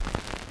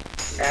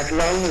At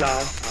long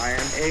last, I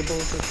am able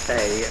to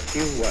say a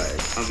few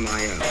words of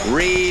my own.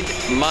 Read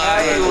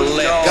my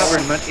lips.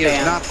 Government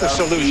is not the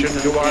solution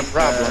to our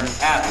problem.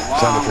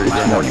 Senator,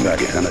 this morning I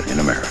Senate in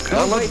America.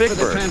 I'm a big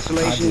bird.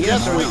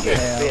 Yes, we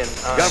can.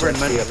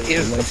 Government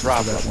is the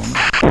problem.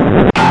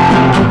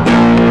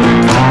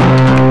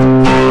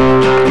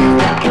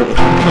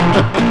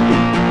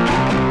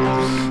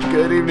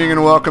 Good evening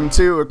and welcome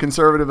to A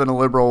Conservative and a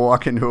Liberal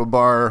Walk Into a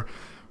Bar,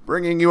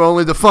 bringing you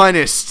only the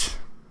finest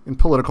in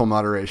political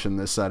moderation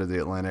this side of the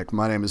Atlantic.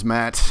 My name is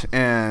Matt,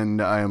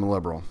 and I am a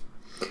liberal.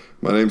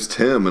 My name's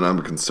Tim, and I'm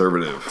a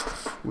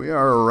conservative. We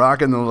are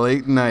rocking the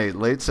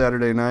late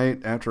Saturday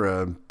night after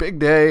a big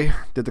day.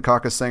 Did the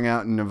caucus thing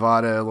out in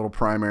Nevada, a little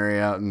primary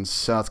out in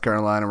South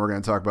Carolina. We're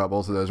going to talk about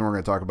both of those, and we're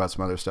going to talk about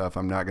some other stuff.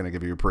 I'm not going to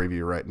give you a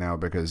preview right now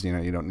because,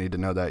 you don't need to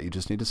know that. You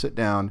just need to sit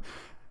down,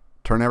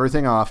 turn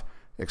everything off,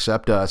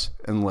 accept us,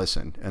 and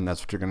listen. And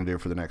that's what you're going to do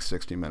for the next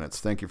 60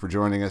 minutes. Thank you for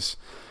joining us.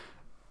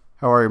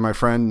 How are you, my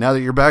friend? Now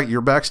that you're back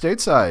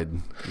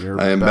stateside.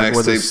 I am back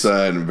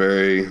stateside and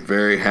very,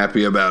 very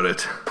happy about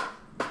it.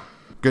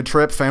 Good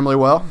trip, family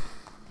well?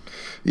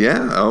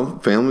 Yeah,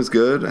 family's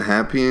good,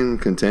 happy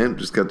and content.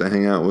 Just got to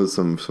hang out with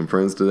some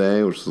friends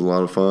today, which was a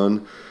lot of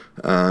fun.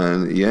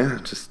 And yeah,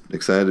 just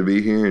excited to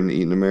be here and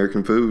eating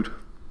American food.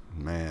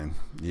 Man,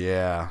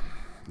 yeah.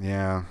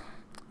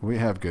 We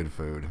have good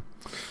food.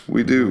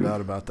 We do. No doubt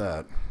about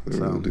that. We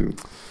really do.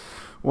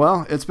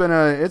 Well, it's been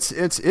I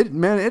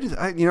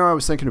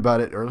was thinking about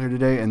it earlier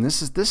today, and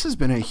this has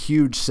been a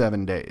huge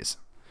 7 days.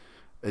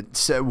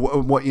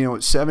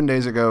 7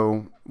 days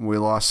ago we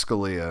lost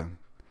Scalia,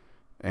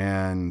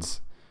 and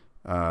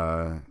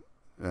now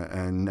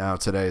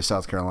today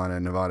South Carolina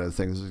and Nevada,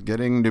 things are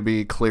getting to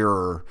be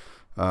clearer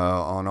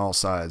on all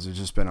sides. There's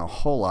just been a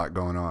whole lot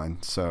going on,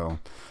 so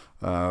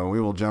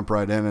we will jump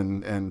right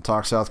in and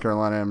talk South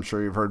Carolina. I'm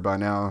sure you've heard by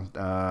now,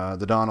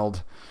 the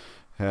Donald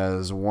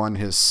has won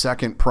his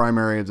second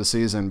primary of the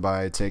season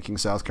by taking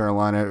South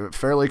Carolina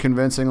fairly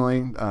convincingly,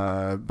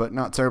 but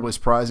not terribly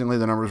surprisingly.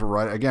 The numbers were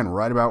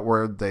right about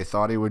where they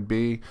thought he would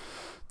be.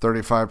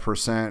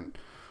 35%.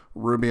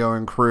 Rubio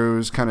and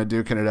Cruz kind of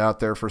duking it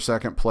out there for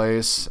second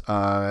place,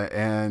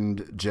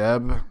 and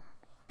Jeb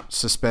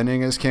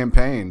suspending his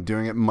campaign,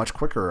 doing it much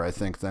quicker, I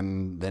think,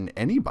 than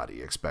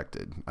anybody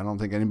expected. I don't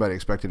think anybody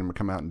expected him to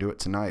come out and do it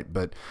tonight,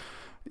 but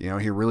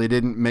he really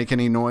didn't make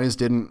any noise,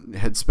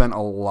 had spent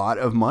a lot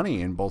of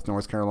money in both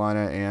South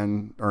Carolina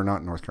and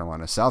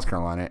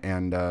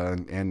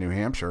New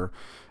Hampshire,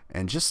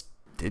 and just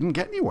didn't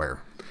get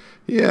anywhere.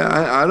 Yeah,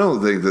 I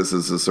don't think this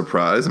is a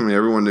surprise. I mean,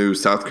 everyone knew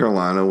South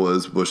Carolina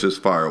was Bush's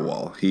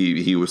firewall.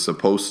 He was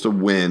supposed to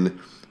win.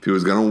 If he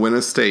was going to win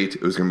a state,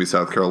 it was going to be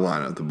South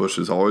Carolina. The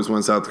Bushes always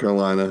win South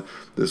Carolina.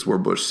 This is where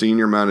Bush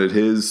Sr. mounted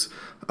his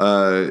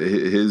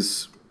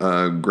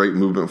great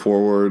movement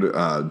forward.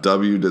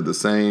 W did the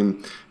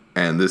same.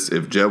 And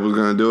if Jeb was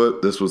going to do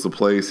it, this was the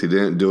place. He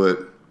didn't do it.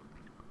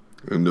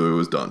 He knew it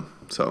was done.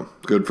 So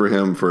good for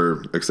him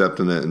for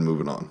accepting it and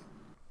moving on.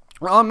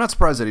 Well, I'm not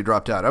surprised that he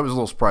dropped out. I was a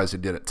little surprised he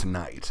did it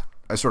tonight.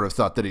 I sort of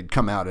thought that he'd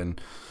come out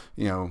and,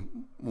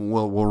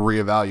 we'll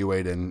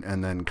reevaluate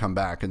and then come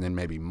back, and then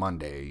maybe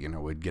Monday,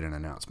 we'd get an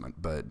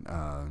announcement. But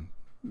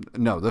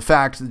no, the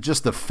fact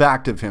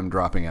of him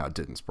dropping out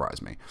didn't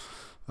surprise me.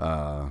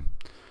 And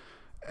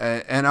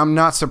I'm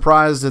not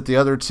surprised that the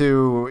other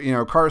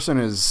two, Carson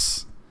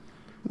is.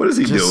 What is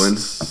he doing?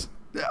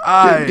 Get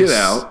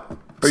out.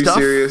 Are you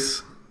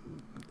serious?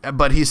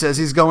 But he says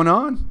he's going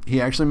on.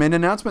 He actually made an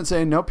announcement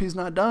saying, nope, he's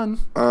not done.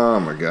 Oh,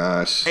 my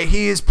gosh.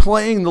 He is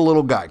playing the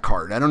little guy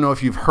card. I don't know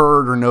if you've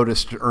heard or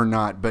noticed or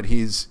not, but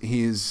he's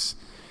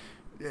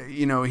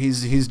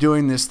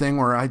doing this thing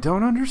where I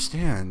don't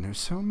understand. There's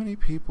so many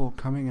people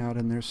coming out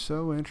and they're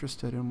so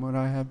interested in what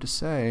I have to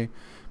say,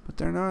 but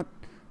they're not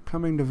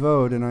coming to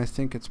vote, and I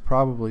think it's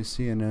probably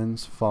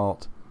CNN's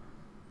fault.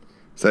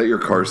 Is that your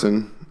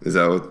Carson? Is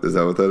that what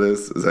that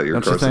is? Is that your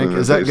Don't Carson? You think?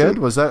 Is that good?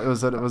 Was that a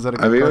good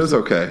I mean, Carson? it was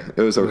okay.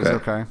 It was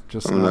okay.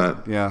 Just I'm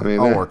not. Yeah, I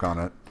mean, I'll work on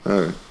it.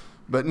 Okay.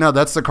 But no,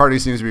 that's the card he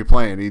seems to be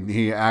playing.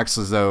 He acts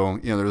as though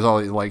there's all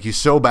he's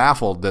so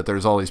baffled that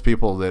there's all these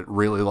people that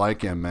really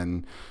like him,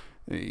 and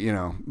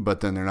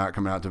but then they're not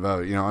coming out to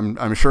vote.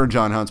 I'm sure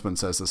John Huntsman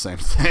says the same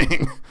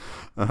thing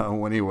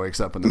when he wakes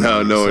up in the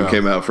morning. No one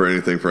came out for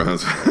anything for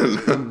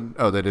Huntsman.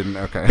 Oh, they didn't.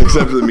 Okay,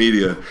 except for the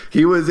media.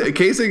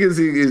 Kasich is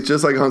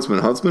just like Huntsman.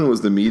 Huntsman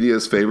was the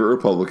media's favorite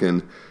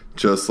Republican,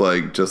 just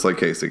like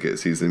Kasich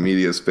is. He's the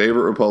media's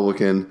favorite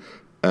Republican,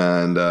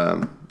 and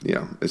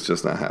it's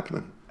just not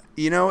happening.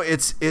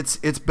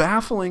 It's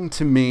baffling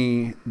to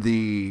me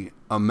the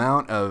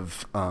amount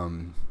of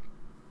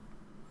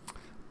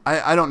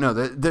I don't know,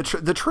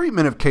 the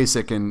treatment of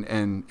Kasich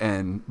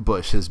and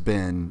Bush has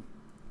been.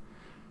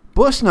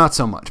 Bush not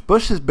so much.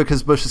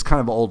 Because Bush is kind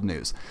of old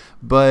news,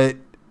 but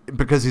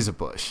because he's a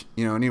Bush,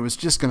 and he was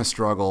just going to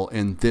struggle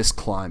in this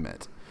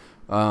climate.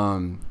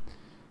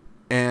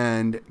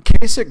 And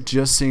Kasich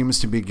just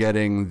seems to be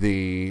getting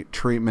the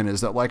treatment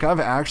is that, like, I've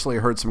actually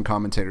heard some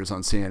commentators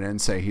on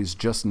CNN say he's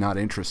just not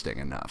interesting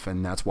enough,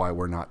 and that's why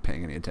we're not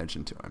paying any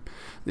attention to him.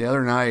 The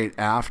other night,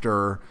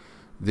 after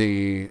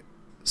the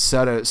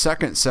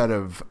second set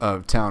of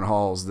town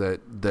halls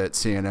that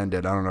CNN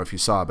did, I don't know if you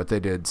saw, but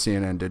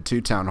CNN did 2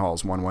 town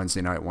halls, one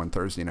Wednesday night, one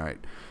Thursday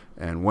night.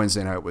 And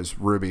Wednesday night was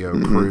Rubio,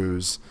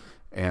 Cruz,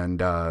 and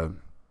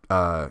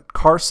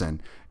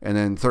Carson. And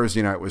then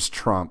Thursday night was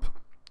Trump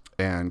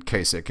and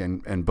Kasich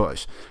and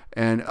Bush.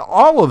 And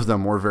all of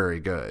them were very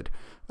good.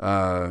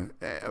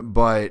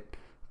 But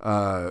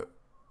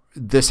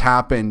this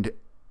happened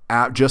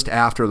just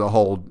after the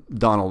whole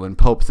Donald and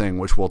Pope thing,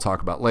 which we'll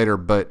talk about later.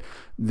 But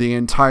the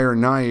entire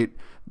night,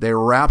 they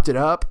wrapped it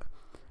up,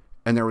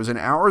 and there was an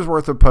hour's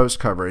worth of post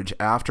coverage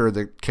after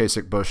the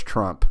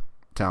Kasich-Bush-Trump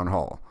town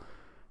hall.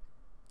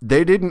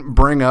 They didn't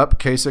bring up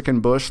Kasich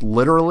and Bush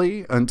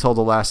literally until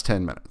the last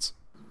 10 minutes.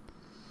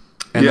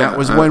 And that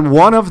was when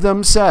one of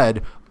them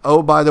said,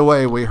 oh, by the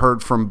way, we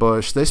heard from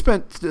Bush. They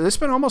spent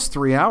almost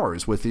 3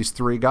 hours with these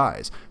 3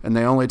 guys, and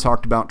they only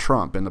talked about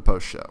Trump in the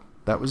post show.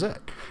 That was it.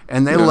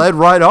 And they led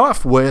right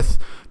off with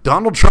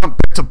Donald Trump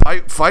picked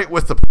a fight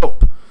with the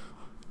Pope.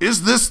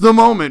 Is this the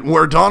moment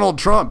where Donald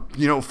Trump,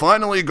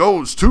 finally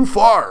goes too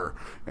far?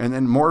 And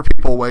then more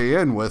people weigh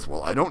in with,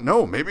 well, I don't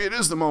know. Maybe it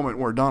is the moment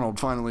where Donald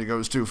finally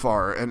goes too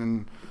far.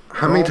 And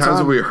how many times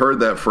have we heard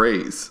that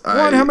phrase?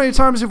 One, how many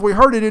times have we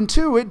heard it? And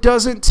 2, it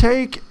doesn't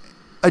take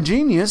a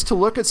genius to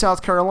look at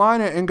South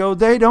Carolina and go,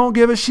 they don't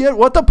give a shit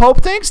what the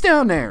Pope thinks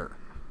down there.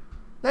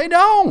 They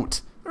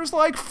don't. There's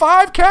like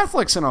 5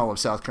 Catholics in all of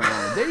South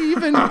Carolina.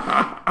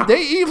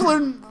 They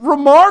even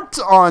remarked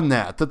on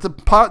that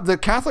the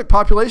Catholic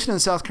population in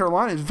South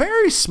Carolina is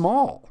very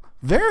small,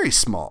 very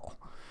small.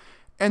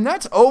 And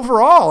that's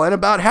overall, and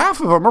about half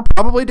of them are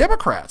probably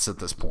Democrats at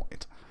this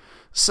point.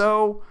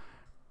 So,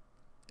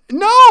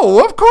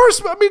 no, of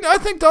course. I mean, I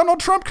think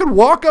Donald Trump could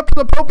walk up to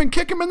the Pope and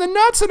kick him in the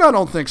nuts, and I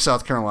don't think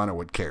South Carolina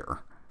would care.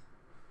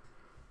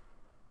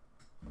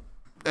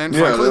 And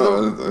frankly,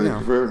 we'll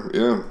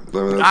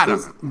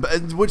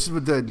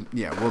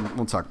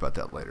talk about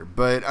that later.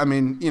 But I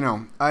mean,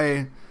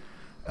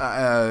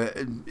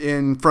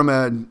 from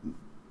a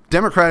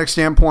Democratic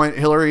standpoint,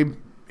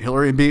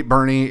 Hillary beat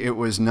Bernie. It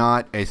was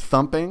not a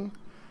thumping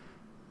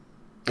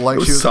like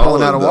she was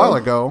pulling out a while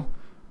ago,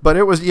 but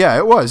it was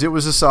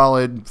a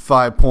solid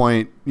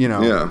 5-point. She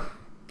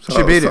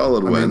beat it. I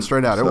mean,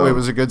 straight out. It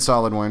was a good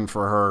solid win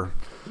for her.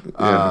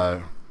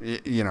 So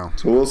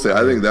we'll see.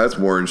 I think that's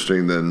more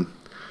interesting than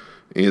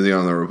anything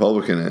on the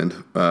Republican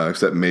end,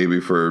 except maybe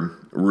for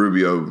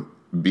Rubio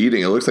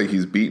beating. It looks like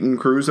he's beaten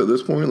Cruz at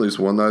this point, at least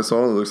one that I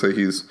saw. It looks like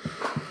he's,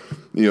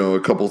 a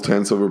couple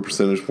tenths of a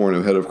percentage point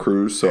ahead of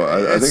Cruz. So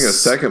I think a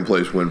second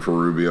place win for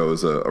Rubio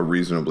is a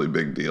reasonably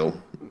big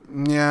deal.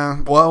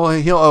 Yeah, well,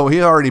 he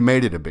already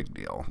made it a big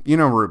deal.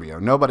 Rubio.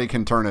 Nobody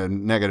can turn a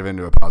negative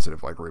into a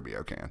positive like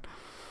Rubio can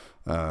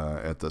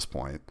at this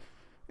point.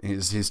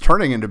 He's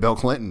turning into Bill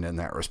Clinton in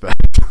that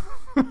respect.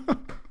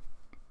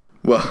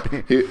 Well,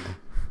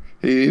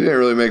 he didn't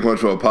really make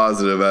much of a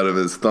positive out of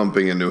his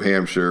thumping in New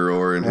Hampshire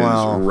or in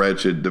his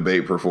wretched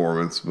debate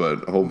performance, but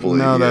hopefully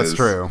that's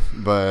true.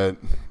 But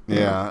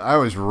yeah, I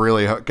was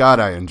really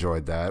I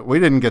enjoyed that. We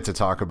didn't get to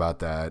talk about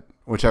that,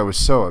 which I was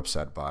so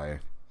upset by.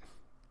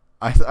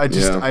 I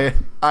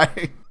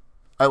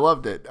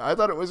loved it. I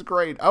thought it was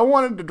great. I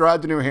wanted to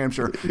drive to New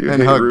Hampshire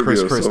and hug Rubio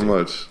Chris Christie so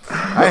much.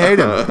 I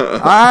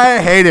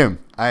hate him.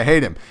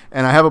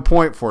 And I have a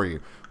point for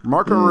you.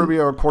 Marco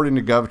Rubio, according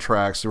to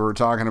GovTrack, we were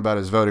talking about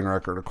his voting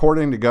record.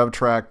 According to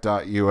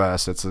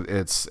govtrack.us, it's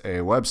a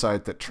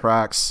website that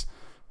tracks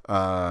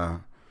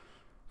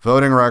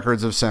voting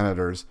records of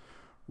senators.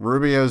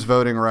 Rubio's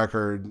voting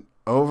record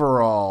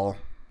overall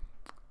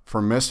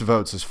for missed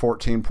votes is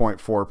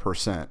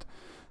 14.4%.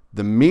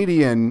 The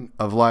median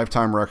of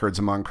lifetime records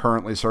among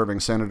currently serving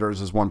senators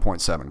is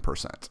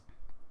 1.7%.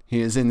 He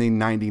is in the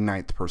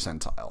 99th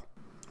percentile.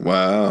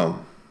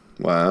 Wow.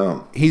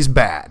 He's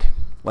bad.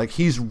 Like,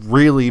 he's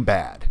really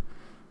bad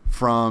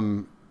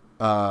from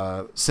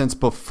since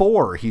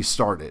before he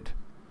started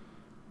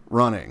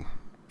running.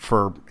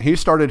 He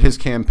started his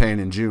campaign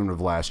in June of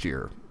last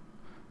year.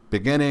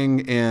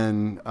 Beginning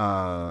in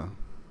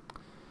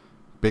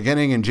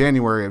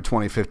January of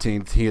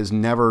 2015, he has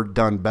never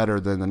done better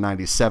than the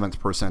 97th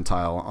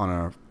percentile on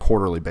a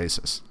quarterly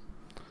basis.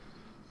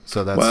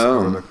 So that's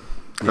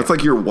that's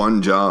like your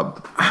one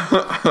job.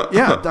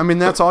 Yeah, I mean,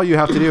 that's all you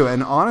have to do.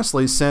 And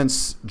honestly,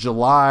 since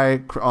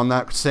July, on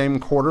that same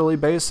quarterly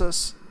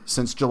basis,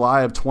 since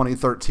July of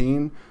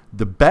 2013,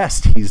 the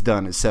best he's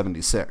done is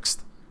 76th.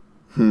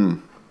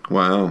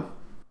 Wow.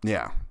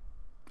 Yeah.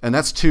 And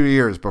that's 2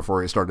 years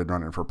before he started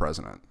running for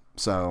president.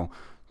 So,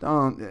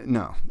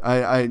 no.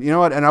 I you know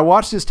what? And I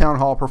watched his town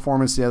hall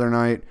performance the other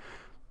night.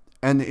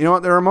 And you know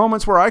what? There are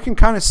moments where I can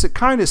kind of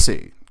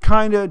see,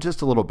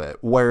 just a little bit,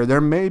 where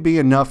there may be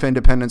enough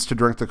independents to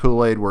drink the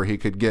Kool-Aid where he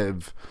could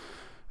give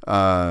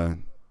Hillary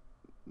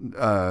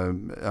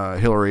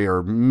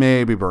or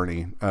maybe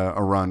Bernie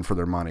a run for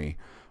their money.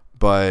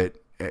 But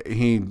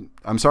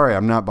I'm sorry,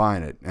 I'm not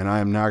buying it, and I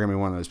am not going to be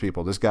one of those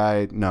people. This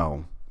guy,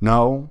 no,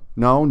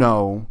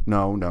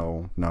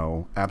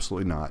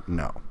 absolutely not,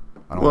 no.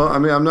 Well, I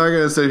mean, I'm not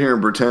going to sit here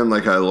and pretend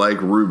like I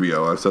like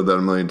Rubio. I've said that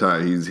a million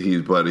times.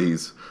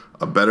 He's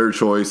a better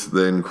choice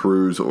than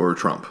Cruz or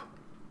Trump.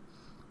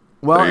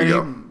 Well, there you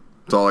go.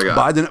 That's all I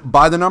got.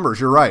 By the numbers,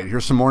 you're right.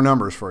 Here's some more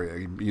numbers for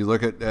you. You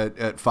look at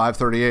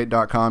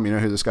 538.com. You know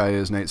who this guy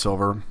is, Nate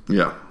Silver.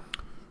 Yeah.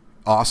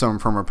 Awesome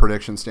from a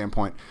prediction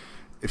standpoint.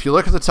 If you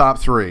look at the top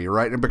three,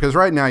 right, because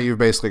right now you've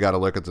basically got to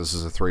look at this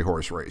as a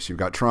 3-horse race. You've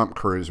got Trump,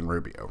 Cruz, and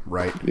Rubio,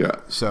 right? Yeah.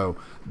 So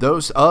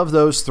those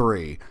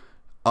three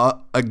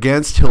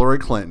against Hillary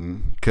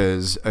Clinton,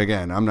 because,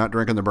 again, I'm not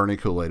drinking the Bernie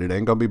Kool-Aid. It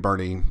ain't going to be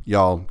Bernie.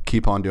 Y'all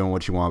keep on doing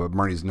what you want, but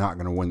Bernie's not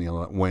going to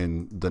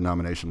win the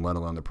nomination, let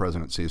alone the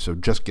presidency, so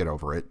just get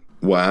over it.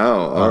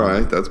 Wow. All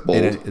right. That's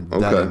bold.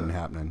 That isn't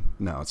happening.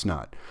 No, it's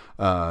not.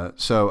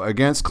 So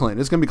against Clinton,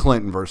 it's going to be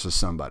Clinton versus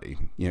somebody.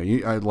 You know,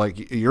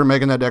 you're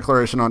making that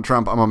declaration on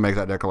Trump. I'm going to make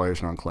that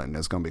declaration on Clinton.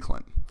 It's going to be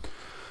Clinton.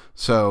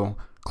 So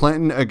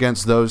Clinton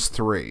against those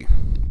three.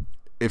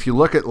 If you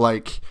look at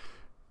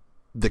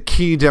the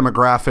key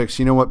demographics,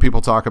 you know what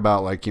people talk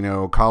about,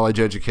 college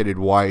educated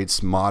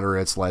whites,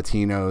 moderates,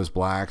 Latinos,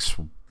 blacks,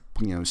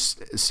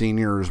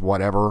 seniors,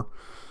 whatever.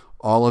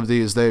 All of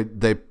these,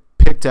 they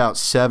picked out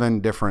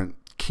 7 different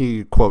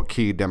key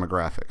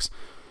demographics.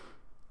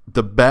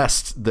 The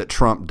best that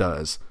Trump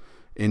does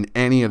in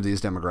any of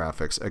these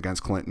demographics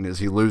against Clinton is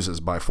he loses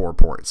by 4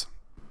 points.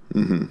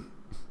 Mm-hmm.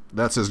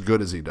 That's as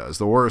good as he does.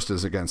 The worst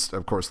is against,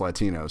 of course,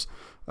 Latinos,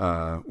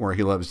 where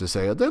he loves to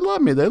say, "They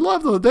love me. They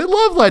love Latinos. The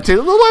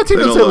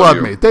Latinos. They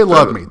love me. They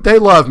love me. They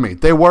love me.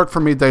 They work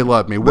for me. They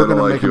love me. We're going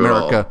to make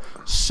America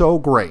so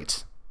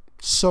great,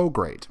 so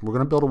great. We're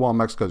going to build a wall.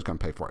 Mexico's going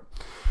to pay for it."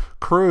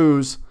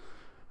 Cruz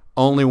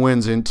only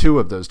wins in 2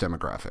 of those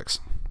demographics.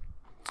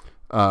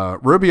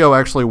 Rubio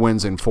actually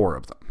wins in 4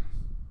 of them.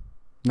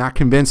 Not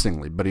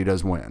convincingly, but he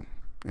does win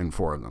in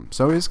 4 of them.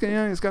 So he's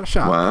got a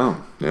shot.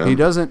 Wow. Yeah. He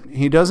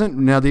doesn't.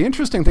 Now, the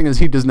interesting thing is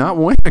he does not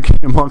win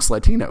amongst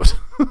Latinos.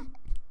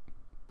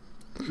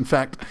 In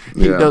fact,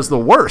 he does the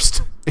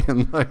worst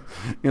in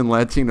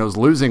Latinos,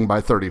 losing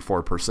by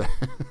 34%.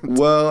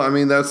 Well, I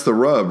mean, that's the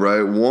rub,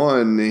 right?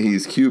 One,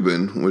 he's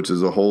Cuban, which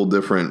is a whole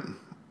different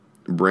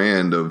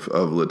brand of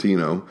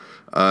Latino.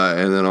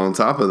 And then on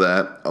top of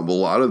that, a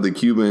lot of the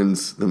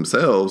Cubans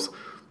themselves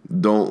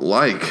don't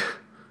like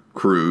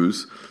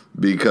Cruz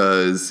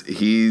because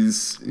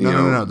he's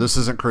no. This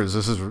isn't Cruz.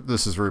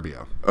 This is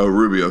Rubio. Oh,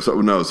 Rubio.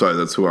 So no, sorry,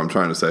 that's who I'm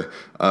trying to say.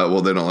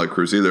 Well, they don't like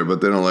Cruz either, but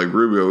they don't like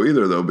Rubio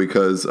either, though,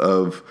 because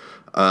of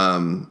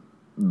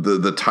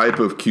the type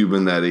of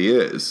Cuban that he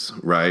is.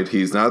 Right?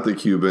 He's not the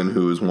Cuban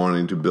who is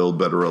wanting to build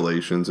better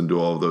relations and do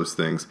all of those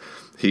things.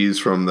 He's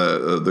from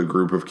the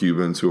group of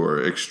Cubans who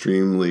are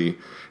extremely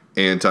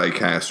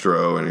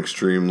anti-Castro and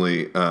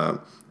extremely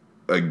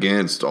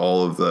against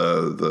all of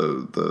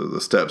the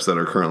steps that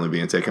are currently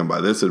being taken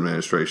by this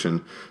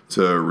administration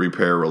to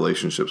repair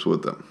relationships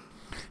with them.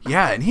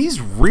 Yeah, and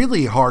he's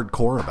really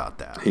hardcore about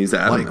that. He's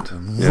adamant.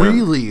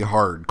 Really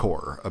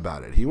hardcore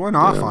about it. He went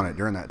off on it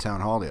during that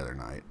town hall the other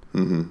night.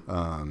 Mm-hmm.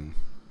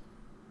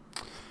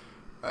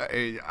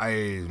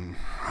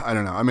 I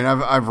don't know. I mean,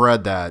 I've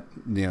read that,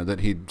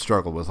 that he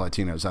struggled with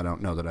Latinos. I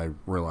don't know that I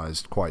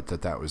realized quite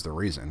that was the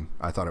reason.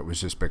 I thought it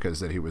was just because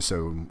that he was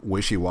so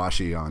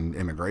wishy-washy on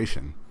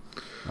immigration.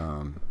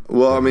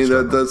 Well, I mean,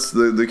 that's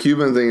the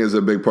Cuban thing is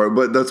a big part,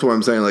 but that's what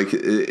I'm saying. Like,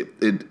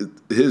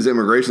 his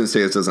immigration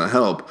stance doesn't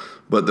help,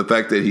 but the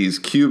fact that he's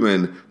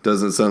Cuban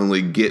doesn't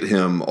suddenly get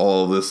him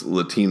all this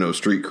Latino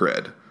street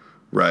cred,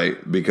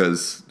 right?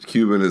 Because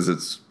Cuban is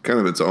its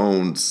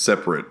own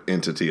separate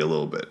entity a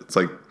little bit. It's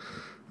like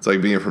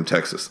being from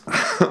Texas.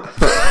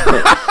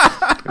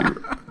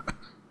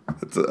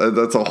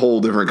 That's a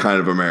whole different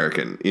kind of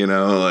American,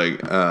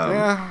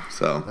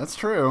 So that's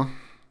true.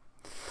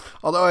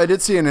 Although I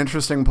did see an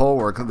interesting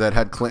poll that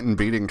had Clinton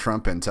beating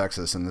Trump in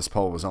Texas, and this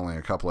poll was only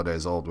a couple of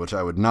days old, which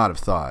I would not have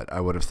thought. I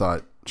would have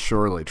thought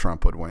surely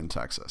Trump would win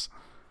Texas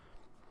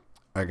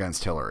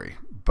against Hillary,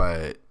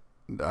 but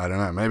I don't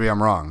know. Maybe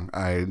I'm wrong.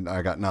 I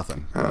got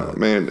nothing.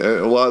 Man,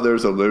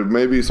 there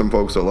may be some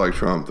folks that like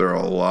Trump. There are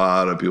a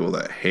lot of people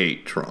that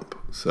hate Trump.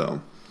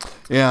 So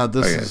yeah,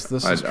 this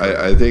is true.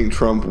 I think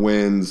Trump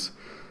wins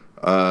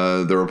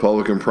the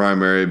Republican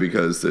primary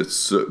because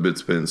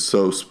it's been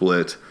so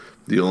split.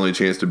 The only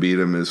chance to beat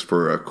him is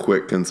for a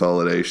quick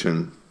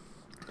consolidation.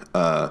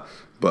 But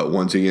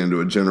once you get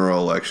into a general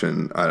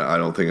election, I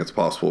don't think it's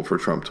possible for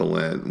Trump to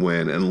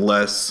win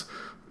unless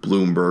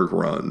Bloomberg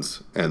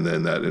runs, and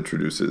then that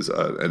introduces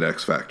an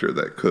X factor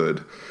that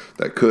could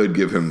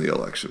give him the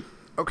election.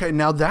 Okay,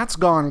 now that's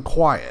gone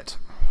quiet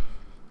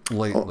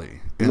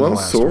lately. Well,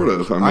 sort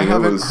of. I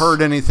haven't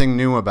heard anything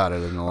new about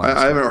it in the last.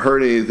 I haven't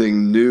heard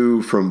anything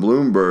new from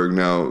Bloomberg.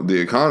 Now, The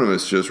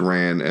Economist just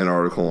ran an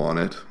article on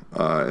it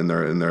in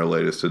their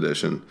latest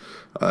edition.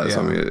 So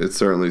I mean, it's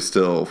certainly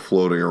still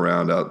floating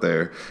around out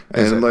there.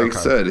 And I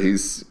said,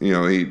 he's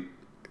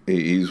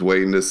He's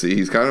waiting to see.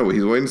 He's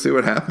waiting to see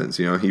what happens.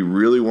 He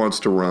really wants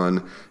to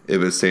run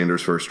if it's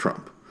Sanders versus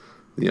Trump.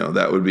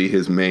 That would be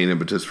his main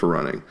impetus for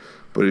running.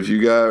 But if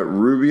you got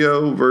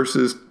Rubio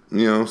versus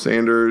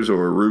Sanders,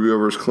 or Rubio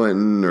versus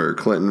Clinton, or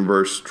Clinton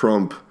versus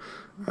Trump,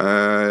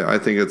 I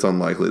think it's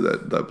unlikely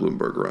that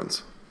Bloomberg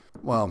runs.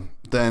 Well,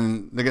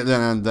 then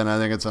I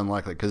think it's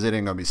unlikely because it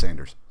ain't gonna be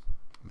Sanders.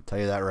 I'm gonna tell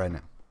you that right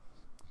now.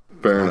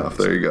 Fair enough.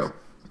 There you go.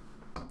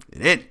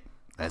 It ain't.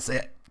 That's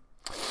it.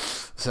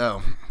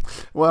 So,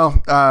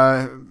 well,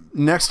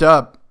 next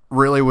up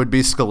really would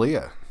be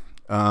Scalia.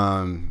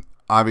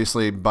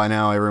 Obviously, by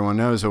now everyone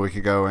knows a week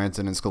ago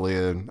Antonin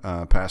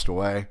Scalia passed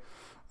away.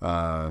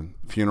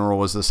 Funeral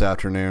was this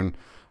afternoon.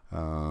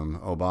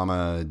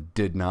 Obama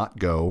did not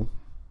go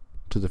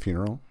to the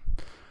funeral.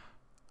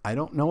 I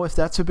don't know if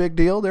that's a big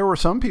deal. There were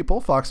some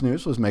people, Fox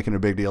News was making a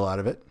big deal out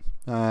of it.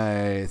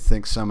 I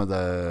think some of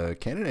the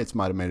candidates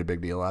might have made a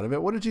big deal out of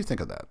it. What did you think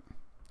of that?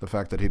 The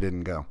fact that he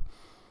didn't go?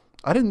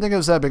 I didn't think it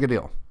was that big a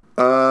deal.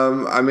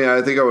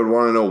 I think I would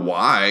want to know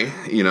why.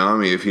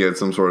 If he had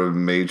some sort of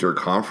major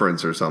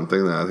conference or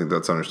something, then I think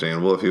that's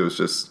understandable. If he was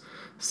just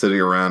sitting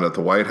around at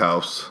the White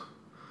House,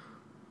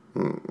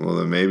 well,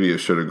 then maybe it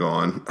should have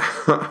gone.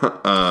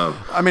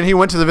 He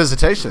went to the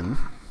visitation.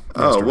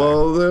 Oh,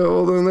 well,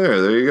 then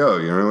there you go.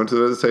 He went to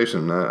the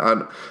visitation.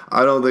 I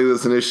don't think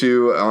that's an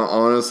issue.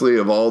 Honestly,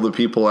 of all the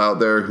people out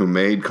there who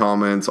made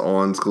comments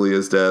on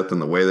Scalia's death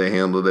and the way they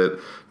handled it,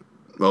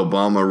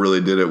 Obama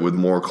really did it with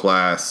more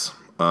class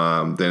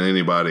than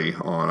anybody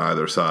on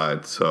either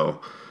side.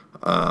 So,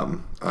 I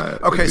kind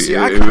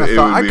of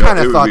thought that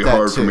it would be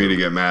hard for me to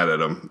get mad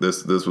at him.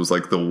 This was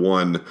like the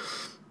one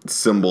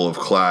symbol of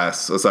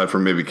class, aside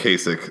from maybe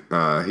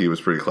Kasich. He was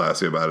pretty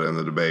classy about it in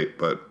the debate,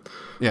 but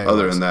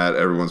other than that,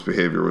 everyone's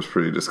behavior was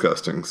pretty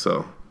disgusting.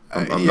 So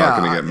I'm not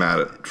going to get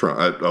mad at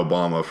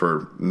Obama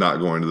for not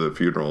going to the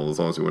funeral as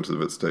long as he went to the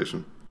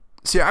visitation.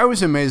 See, I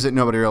was amazed that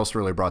nobody else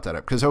really brought that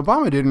up because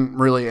Obama didn't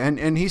really,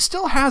 and he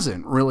still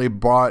hasn't really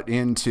bought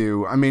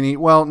into,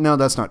 no,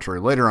 that's not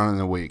true. Later on in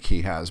the week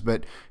he has,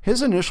 but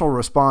his initial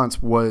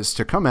response was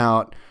to come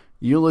out,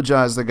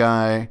 eulogize the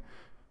guy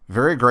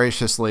very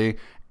graciously,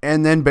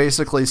 and then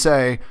basically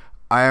say,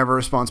 I have a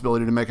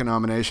responsibility to make a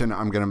nomination.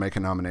 I'm going to make a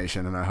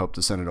nomination, and I hope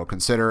the Senate will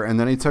consider. And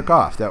then he took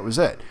off. That was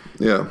it.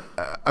 Yeah.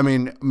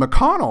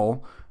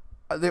 McConnell,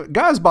 the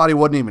guy's body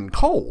wasn't even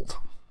cold.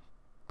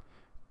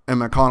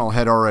 And McConnell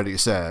had already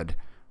said,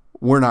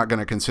 we're not going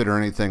to consider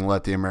anything.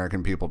 Let the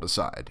American people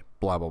decide.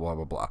 Blah, blah, blah,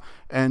 blah, blah.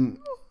 And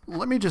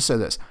let me just say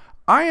this.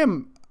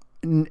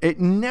 It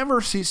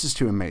never ceases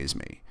to amaze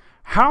me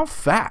how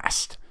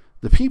fast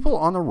the people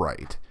on the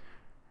right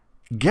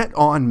get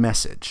on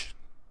message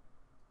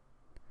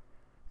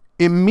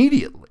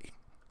immediately.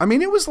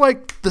 It was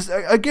like this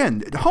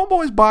again.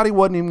 Homeboy's body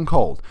wasn't even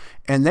cold,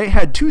 and they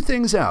had two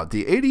things out: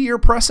 the 80-year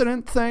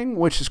precedent thing,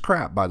 which is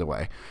crap, by the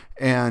way,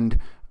 and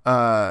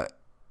let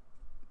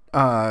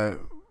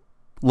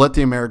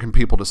the American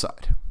people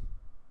decide.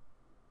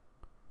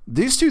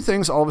 These two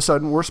things all of a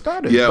sudden were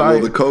spouted. Yeah, well,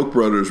 the Koch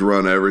brothers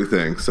run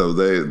everything, so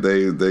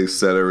they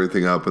set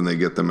everything up and they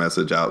get the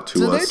message out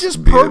to us. Did they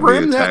just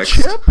program that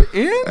chip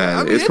in?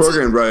 And it's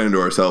programmed right into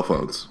our cell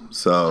phones.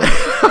 So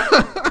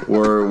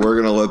we're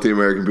going to let the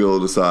American people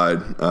decide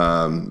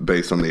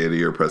based on the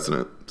 80-year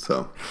precedent.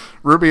 So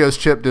Rubio's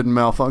chip didn't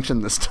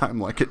malfunction this time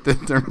like it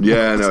did there.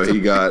 Yeah, no, he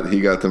got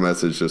the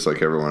message just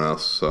like everyone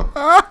else. So.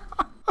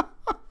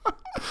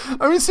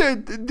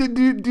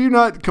 Do you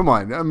not? Come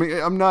on.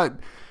 I'm not.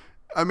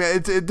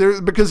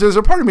 Because there's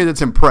a part of me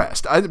that's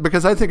impressed.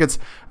 Because I think it's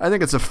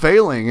a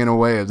failing in a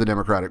way of the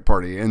Democratic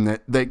Party in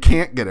that they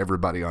can't get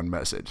everybody on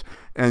message,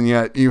 and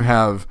yet you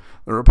have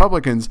the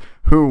Republicans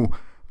who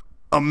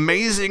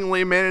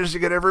amazingly managed to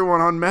get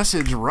everyone on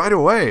message right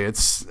away.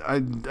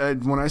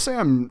 When I say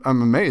I'm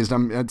amazed,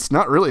 it's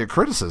not really a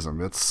criticism.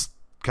 It's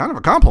kind of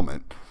a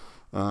compliment,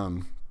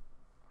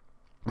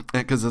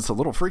 because it's a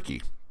little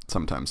freaky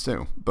sometimes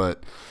too,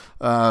 but.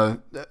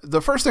 The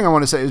first thing I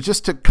want to say is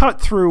just to cut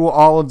through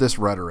all of this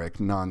rhetoric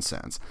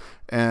nonsense.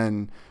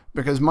 And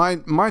because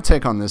my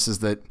take on this is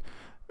that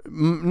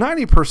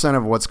 90%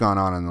 of what's gone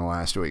on in the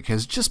last week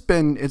has just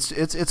been,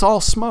 it's all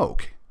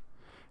smoke,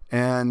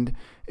 and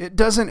it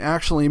doesn't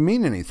actually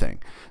mean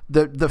anything.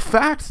 The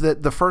fact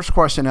that the first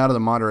question out of the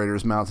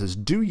moderator's mouth is,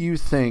 do you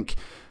think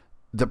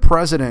the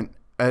president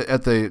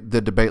at the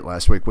debate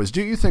last week was,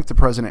 do you think the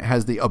president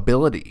has the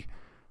ability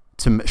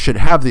should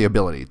have the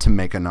ability to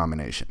make a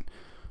nomination?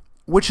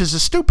 Which is a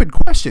stupid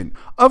question.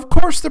 Of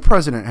course the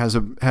president has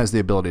the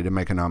ability to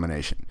make a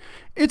nomination.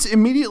 It's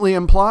immediately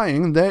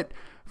implying that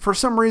for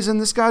some reason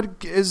this guy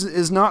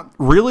is not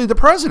really the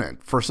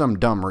president for some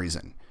dumb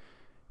reason.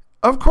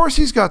 Of course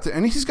he's got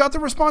the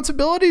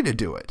responsibility to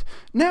do it.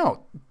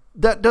 Now,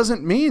 that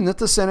doesn't mean that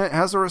the Senate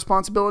has the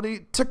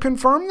responsibility to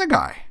confirm the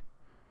guy.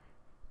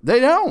 They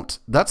don't.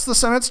 That's the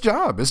Senate's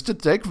job, is to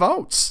take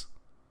votes.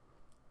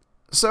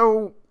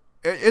 So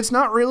it's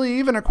not really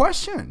even a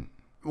question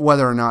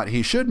whether or not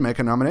he should make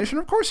a nomination.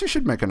 Of course he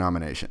should make a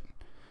nomination.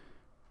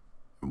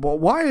 Well,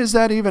 why is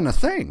that even a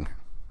thing?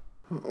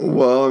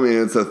 Well, I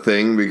mean, it's a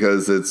thing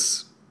because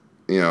it's,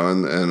 in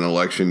an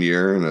election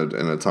year and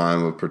in a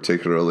time of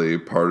particularly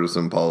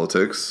partisan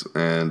politics.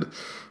 And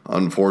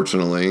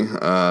unfortunately,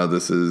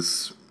 this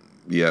is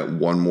yet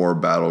one more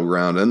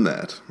battleground in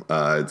that.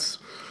 It's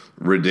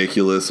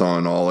ridiculous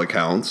on all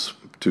accounts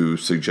to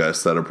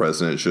suggest that a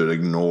president should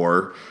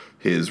ignore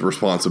his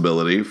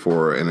responsibility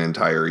for an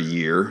entire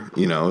year.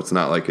 It's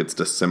not like it's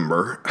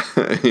December,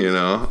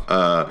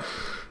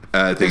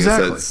 I think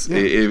exactly. it says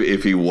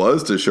if he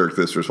was to shirk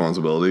this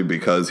responsibility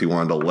because he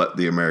wanted to let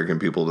the American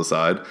people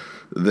decide,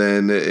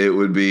 then it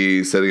would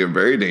be setting a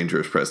very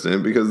dangerous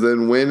precedent, because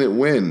then when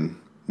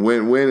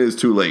is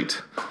too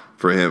late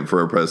for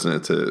a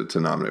president to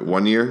nominate?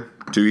 1 year?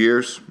 2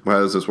 years? How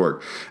does this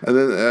work? And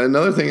then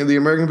another thing, the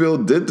American people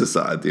did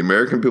decide. The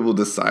American people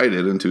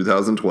decided in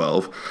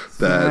 2012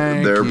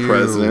 that their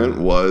president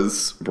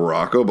was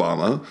Barack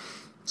Obama.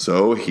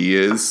 So he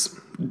is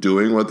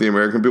doing what the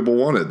American people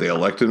wanted. They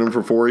elected him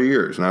for 4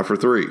 years, not for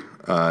 3.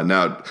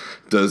 Now,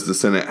 does the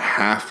Senate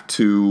have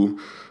to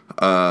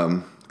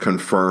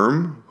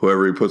confirm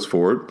whoever he puts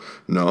forward?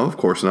 No, of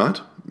course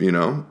not.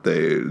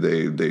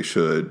 They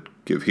should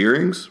give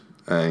hearings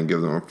and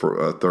give them a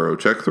thorough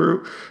check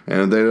through.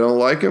 And if they don't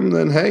like him,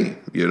 then hey,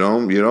 you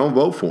don't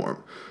vote for him.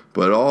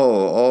 But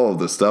all of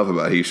the stuff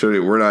about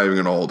we're not even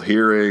going to hold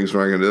hearings,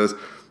 we're not going to do this,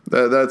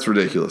 that's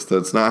ridiculous.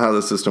 That's not how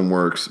the system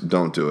works.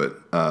 Don't do it.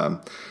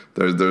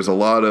 There's a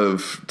lot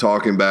of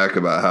talking back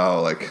about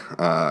how,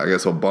 I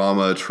guess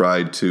Obama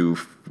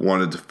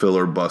wanted to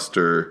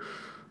filibuster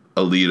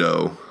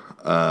Alito.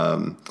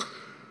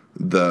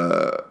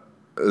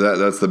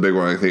 That's the big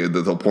one. I think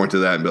that they'll point to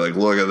that and be like,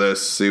 look at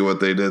this, see what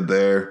they did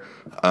there.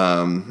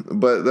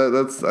 But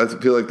I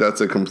feel like that's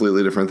a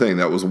completely different thing.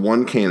 That was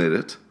one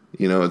candidate.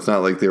 It's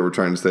not like they were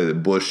trying to say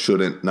that Bush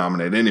shouldn't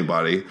nominate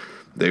anybody.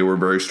 They were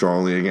very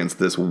strongly against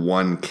this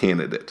one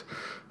candidate.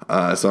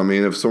 So, I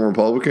mean, if some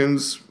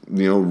Republicans,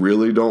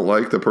 really don't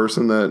like the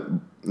person that,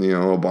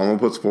 Obama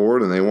puts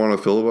forward and they want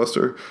to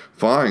filibuster,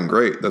 fine,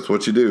 great, that's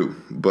what you do.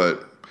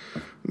 But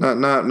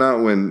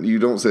not when you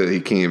don't say that he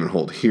can't even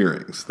hold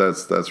hearings.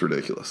 That's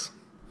ridiculous.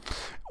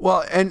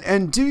 Well,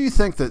 and do you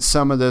think that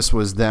some of this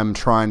was them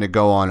trying to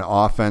go on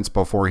offense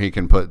before he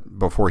can put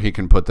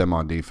them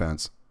on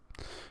defense?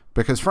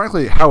 Because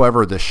frankly,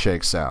 however this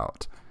shakes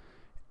out,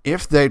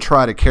 if they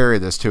try to carry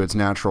this to its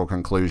natural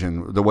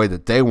conclusion, the way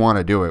that they want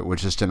to do it,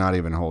 which is to not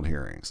even hold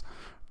hearings,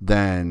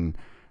 then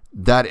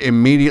that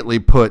immediately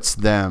puts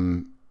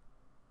them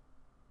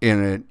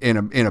in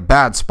a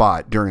bad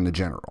spot during the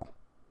general,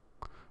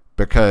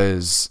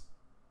 because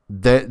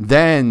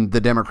then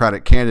the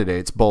Democratic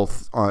candidates,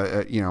 both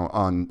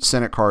on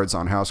Senate cards,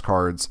 on House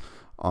cards,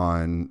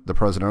 on the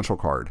presidential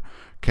card,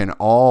 can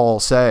all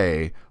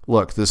say,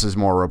 "Look, this is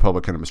more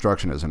Republican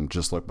obstructionism.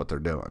 Just look what they're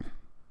doing."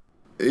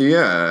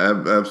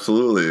 Yeah,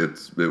 absolutely.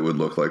 It would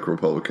look like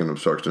Republican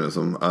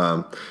obstructionism.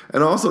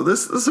 And also,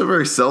 this is a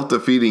very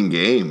self-defeating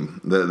game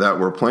that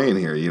we're playing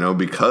here,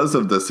 because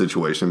of this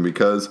situation,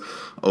 because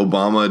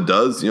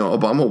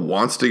Obama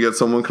wants to get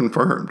someone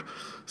confirmed.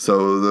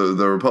 So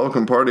the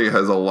Republican Party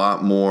has a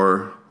lot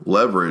more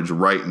leverage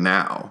right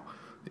now.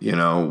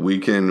 We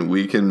can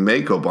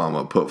make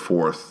Obama put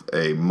forth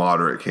a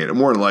moderate candidate.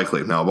 More than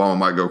likely. Now, Obama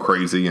might go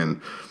crazy and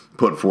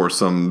put forth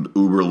some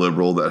uber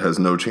liberal that has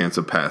no chance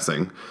of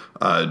passing,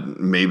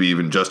 maybe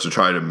even just to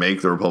try to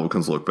make the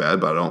Republicans look bad.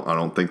 But I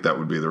don't think that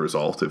would be the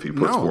result if he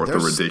puts forth a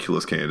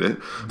ridiculous candidate.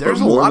 There's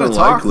a lot of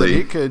talk that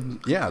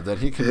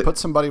he could put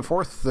somebody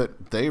forth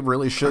that they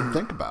really should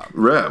think about.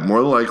 Yeah,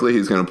 more than likely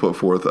he's going to put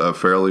forth a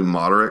fairly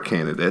moderate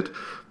candidate.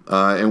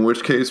 In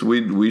which case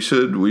we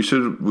should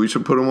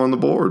put him on the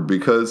board,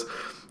 because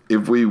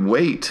if we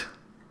wait,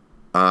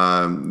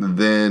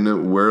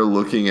 then we're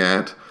looking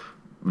at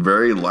the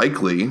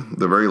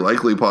very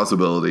likely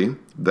possibility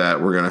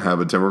that we're going to have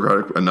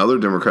another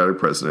Democratic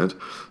president.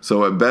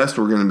 So at best,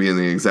 we're going to be in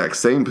the exact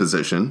same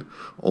position.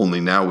 Only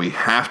now we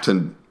have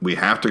to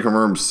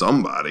confirm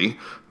somebody,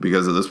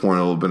 because at this point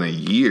it will have been a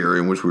year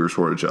in which we were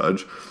short a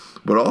judge.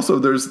 But also,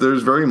 there's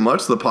very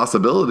much the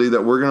possibility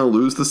that we're going to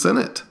lose the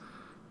Senate.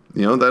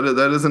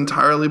 That is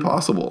entirely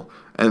possible.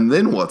 And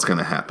then what's going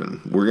to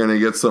happen? We're going to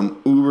get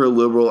some uber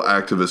liberal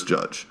activist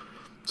judge.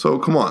 So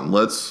come on,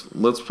 let's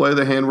play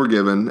the hand we're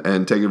given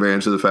and take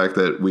advantage of the fact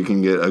that we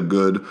can get a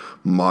good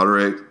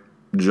moderate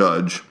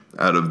judge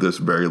out of this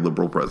very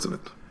liberal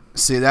president.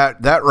 See,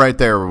 that right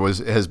there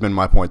has been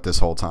my point this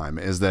whole time,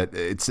 is that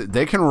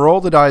they can roll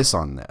the dice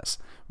on this,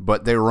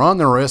 but they run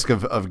the risk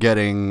of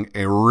getting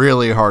a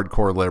really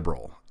hardcore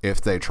liberal if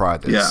they try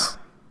this. Yeah.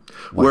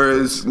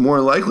 Whereas more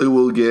likely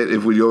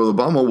if we go with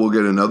Obama, we'll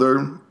get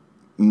another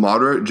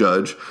moderate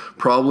judge,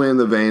 probably in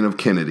the vein of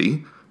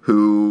Kennedy,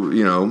 who,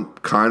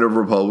 kind of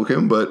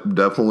Republican, but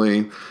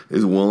definitely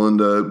is willing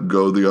to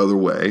go the other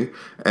way.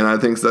 And I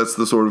think that's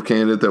the sort of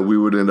candidate that we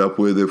would end up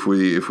with if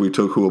we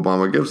took who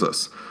Obama gives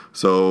us.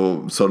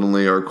 So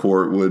suddenly our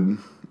court would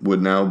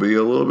now be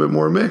a little bit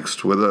more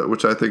mixed,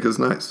 which I think is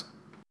nice.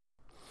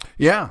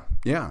 Yeah,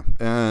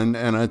 and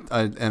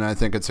I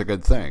think it's a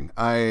good thing.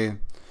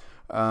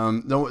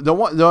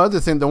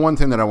 The one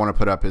thing that I want to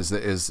put up is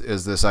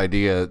this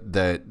idea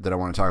that I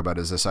want to talk about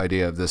is this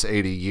idea of this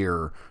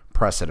 80-year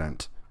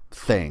precedent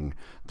thing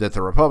that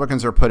the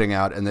Republicans are putting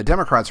out and the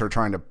Democrats are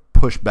trying to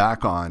push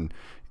back on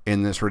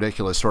in this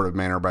ridiculous sort of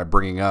manner by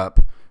bringing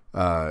up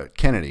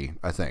Kennedy.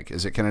 I think,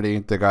 is it Kennedy,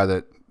 the guy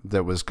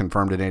that was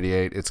confirmed in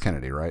 '88? It's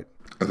Kennedy, right?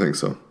 I think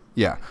so.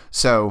 Yeah.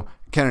 So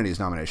Kennedy's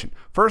nomination.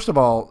 First of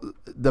all,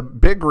 the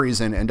big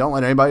reason, and don't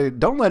let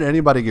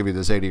anybody give you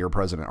this 80-year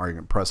precedent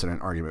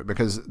argument,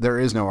 because there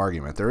is no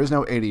argument. There is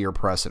no 80-year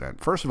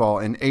precedent. First of all,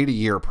 an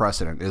 80-year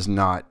precedent is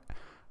not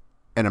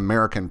an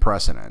American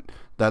precedent.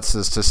 That's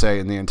just to say,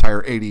 in the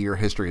entire 80-year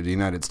history of the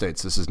United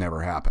States, this has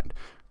never happened.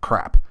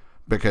 Crap.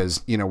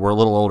 Because, we're a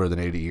little older than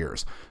 80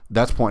 years.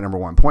 That's point number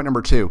one. Point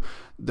number two,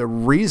 the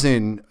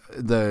reason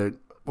the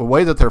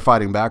way that they're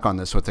fighting back on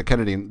this with the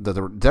Kennedy,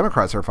 the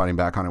Democrats are fighting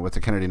back on it with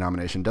the Kennedy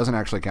nomination doesn't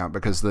actually count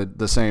because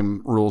the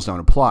same rules don't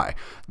apply.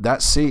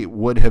 That seat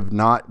was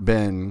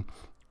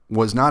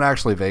not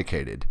actually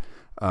vacated.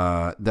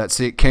 That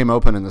seat came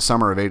open in the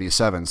summer of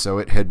 '87, so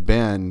it had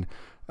been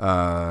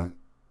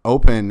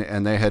open,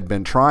 and they had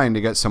been trying to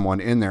get someone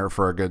in there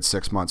for a good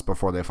 6 months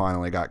before they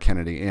finally got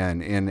Kennedy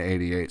in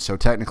 '88. So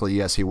technically,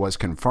 yes, he was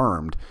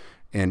confirmed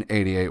in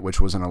 '88,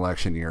 which was an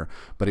election year,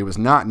 but he was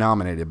not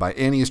nominated by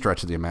any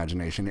stretch of the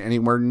imagination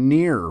anywhere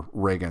near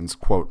Reagan's,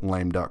 quote,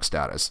 lame duck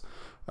status.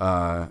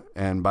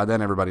 And by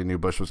then everybody knew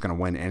Bush was going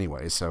to win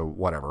anyway, so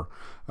whatever.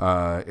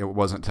 It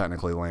wasn't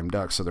technically lame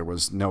duck, so there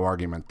was no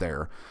argument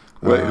there.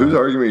 Wait, whose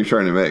argument are you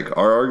trying to make?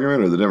 Our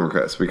argument or the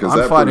Democrats? Because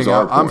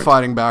I'm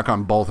fighting back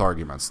on both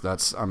arguments.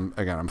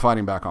 I'm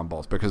fighting back on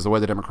both because the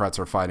way the Democrats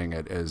are fighting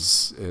it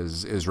is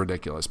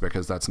ridiculous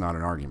because that's not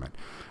an argument.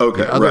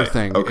 Okay, the other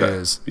thing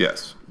is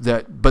yes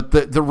that, but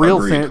the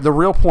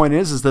real point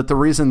is that the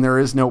reason there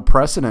is no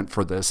precedent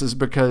for this is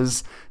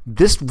because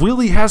this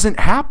really hasn't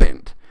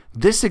happened.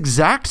 This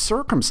exact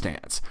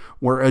circumstance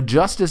where a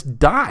justice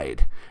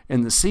died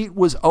and the seat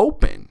was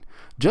open.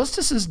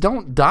 Justices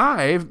don't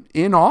die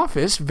in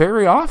office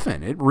very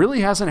often. It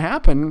really hasn't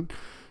happened,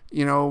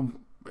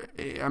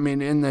 I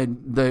mean, in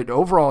the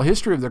overall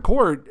history of the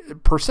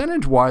court,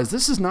 percentage-wise,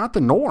 this is not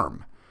the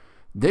norm.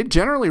 They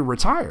generally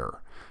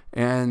retire,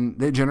 and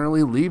they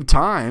generally leave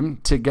time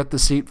to get the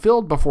seat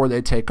filled before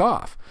they take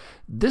off.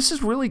 This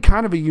is really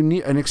kind of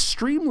an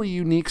extremely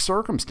unique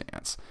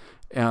circumstance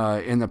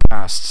in the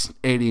past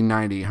 80,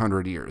 90,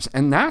 100 years.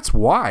 And that's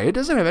why it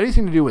doesn't have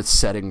anything to do with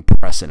setting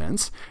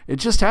precedents. It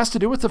just has to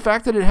do with the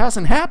fact that it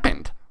hasn't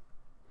happened,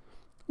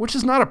 which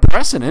is not a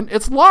precedent.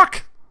 It's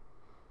luck.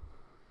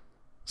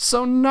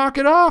 So knock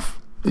it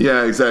off.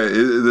 Yeah, exactly.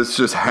 This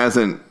just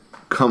hasn't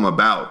come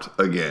about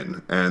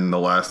again. And the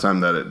last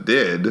time that it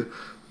did,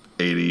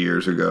 80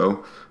 years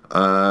ago,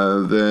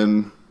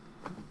 then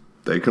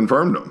they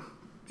confirmed them.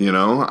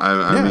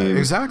 I mean,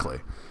 exactly.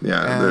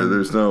 Yeah,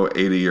 there's no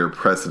 80-year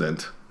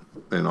precedent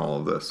in all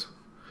of this.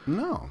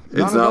 No,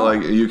 it's not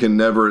like you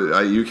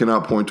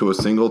cannot point to a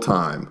single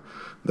time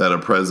that a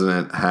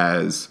president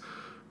has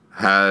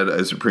had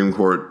a Supreme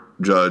Court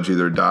judge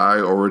either die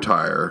or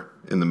retire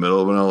in the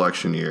middle of an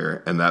election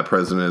year, and that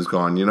president has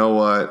gone, you know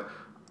what,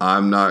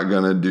 I'm not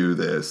going to do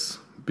this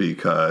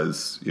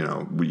because,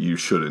 you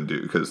shouldn't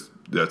do, because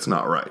that's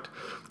not right.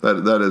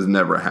 That has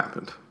never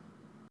happened.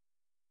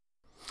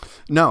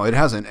 No, it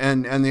hasn't.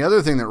 And the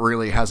other thing that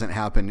really hasn't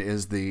happened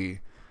is the...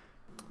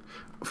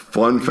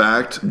 Fun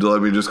fact,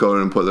 let me just go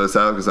ahead and put this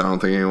out because I don't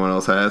think anyone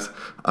else has. Go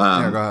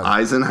ahead.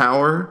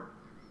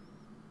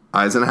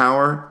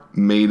 Eisenhower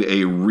made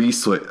a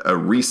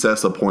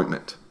recess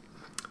appointment.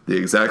 The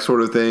exact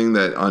sort of thing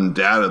that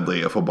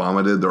undoubtedly, if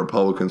Obama did, the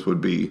Republicans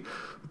would be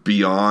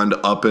beyond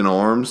up in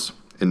arms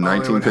in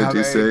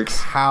 1956.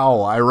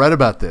 How? I read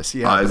about this.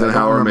 Yeah,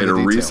 Eisenhower made a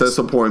recess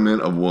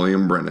appointment of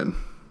William Brennan.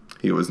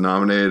 He was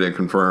nominated and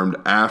confirmed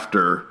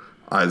after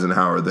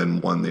Eisenhower then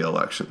won the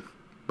election.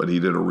 But he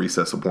did a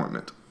recess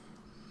appointment.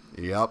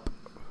 Yep.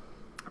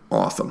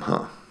 Awesome,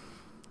 huh?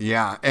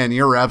 Yeah, and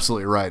you're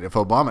absolutely right. If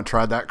Obama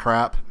tried that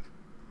crap,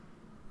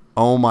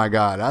 oh my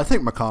God, I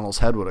think McConnell's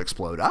head would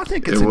explode. I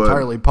think it's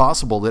entirely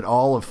possible that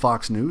all of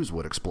Fox News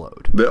would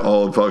explode. That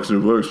all of Fox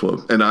News would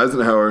explode. And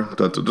Eisenhower,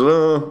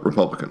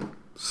 Republican.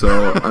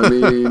 So, I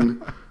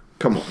mean,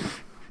 come on.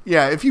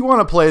 Yeah, if you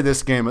want to play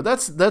this game,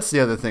 that's the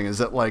other thing is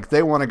that like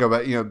they want to go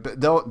back.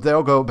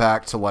 They'll go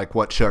back to like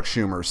what Chuck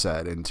Schumer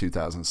said in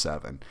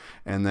 2007,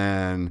 and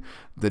then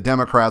the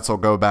Democrats will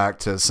go back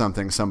to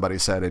something somebody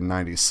said in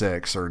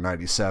 96 or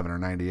 97 or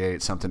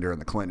 98, something during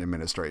the Clinton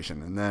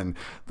administration, and then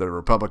the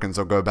Republicans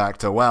will go back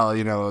to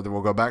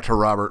we'll go back to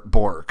Robert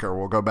Bork or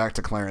we'll go back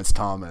to Clarence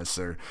Thomas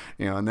or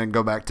and then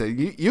go back to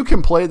you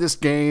can play this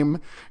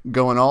game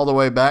going all the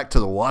way back to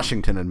the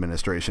Washington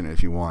administration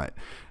if you want.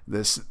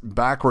 This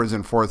backwards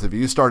and forth of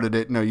you started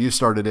it, no, you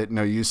started it,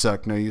 no, you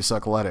suck,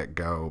 let it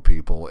go,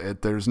 people.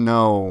 This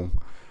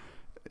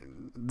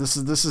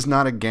is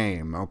not a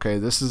game, okay?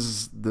 This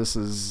is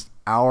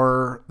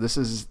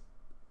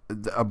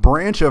a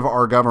branch of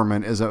our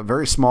government, is a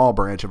very small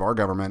branch of our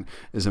government,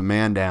 is a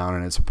man down,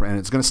 and it's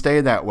going to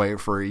stay that way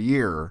for a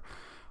year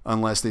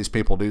unless these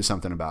people do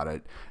something about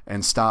it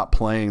and stop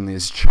playing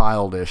these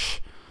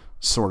childish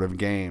sort of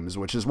games,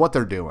 which is what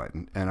they're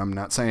doing. And I'm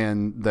not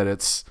saying that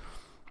it's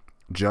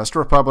just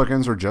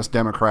Republicans or just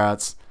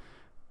Democrats.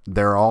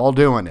 They're all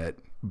doing it,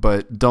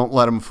 but don't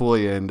let them fool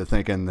you into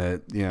thinking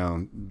that,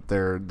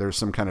 there's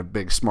some kind of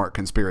big smart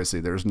conspiracy.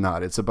 There's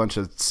not. It's a bunch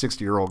of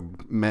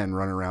 60-year-old men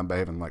running around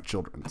behaving like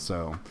children.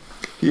 So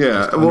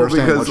yeah, well,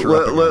 because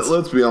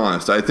let's be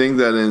honest. I think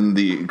that in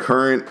the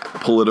current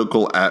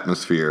political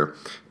atmosphere,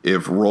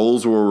 if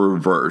roles were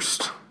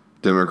reversed,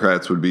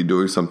 Democrats would be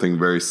doing something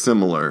very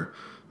similar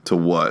to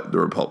what the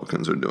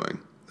Republicans are doing.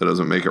 That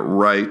doesn't make it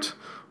right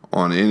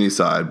on any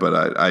side,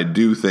 but I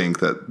do think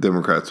that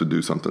Democrats would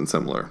do something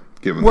similar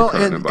given the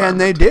current environment. And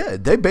they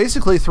did. They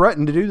basically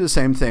threatened to do the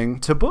same thing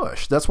to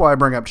Bush. That's why I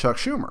bring up Chuck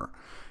Schumer,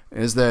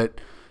 is that,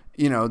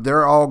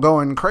 they're all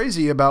going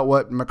crazy about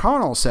what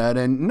McConnell said.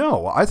 And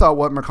no, I thought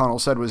what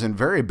McConnell said was in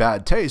very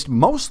bad taste,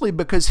 mostly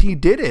because he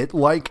did it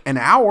like an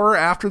hour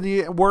after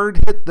the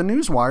word hit the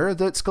newswire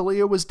that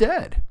Scalia was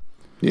dead.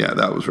 Yeah,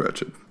 that was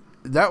wretched.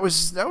 That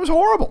was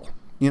horrible,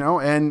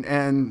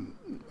 and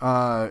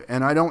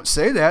I don't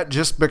say that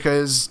just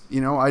because,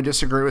 I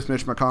disagree with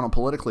Mitch McConnell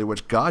politically,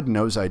 which God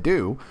knows I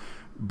do,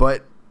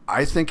 but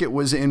I think it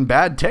was in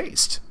bad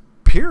taste,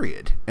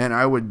 period. And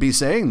I would be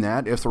saying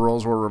that if the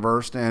roles were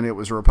reversed and it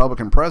was a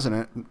Republican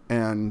president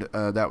and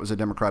that was a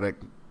Democratic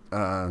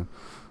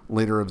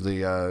leader of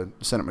the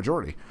Senate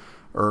majority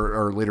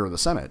or leader of the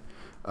Senate.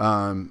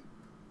 The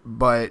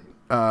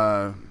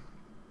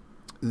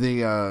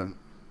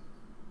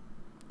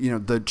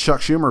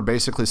Chuck Schumer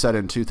basically said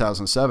in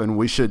 2007,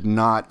 we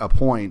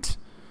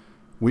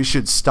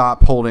should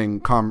stop holding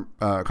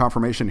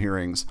confirmation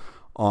hearings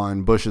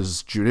on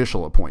Bush's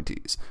judicial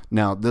appointees.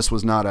 Now, this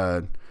was not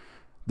a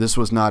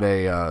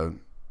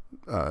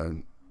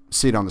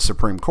seat on the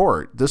Supreme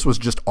Court. This was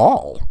just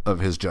all of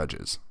his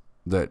judges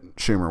that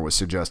Schumer was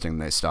suggesting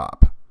they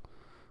stop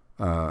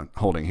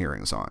holding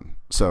hearings on.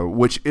 So,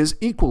 which is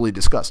equally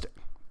disgusting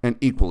and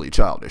equally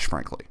childish,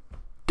 frankly.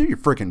 Do your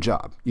freaking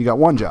job. You got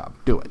one job.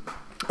 Do it.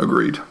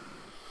 Agreed.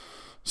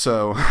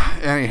 So,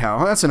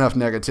 anyhow, that's enough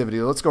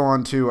negativity. Let's go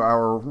on to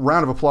our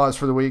round of applause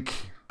for the week.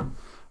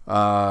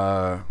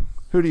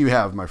 Who do you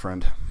have, my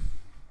friend?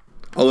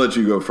 I'll let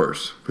you go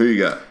first. Who you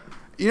got?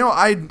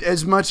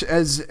 As much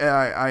as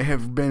I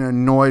have been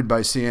annoyed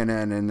by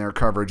CNN and their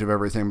coverage of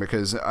everything,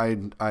 because I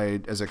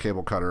as a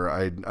cable cutter,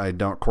 I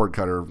don't cord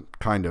cutter,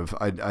 kind of.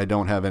 I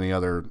don't have any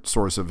other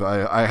source of.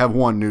 I have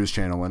one news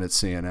channel and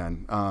it's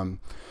CNN.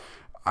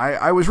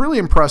 I was really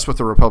impressed with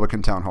the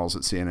Republican town halls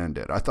that CNN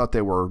did. I thought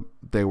they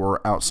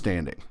were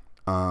outstanding.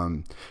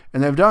 And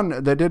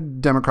they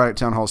did Democratic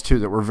town halls too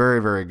that were very,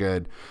 very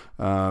good.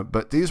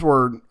 But these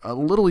were a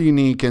little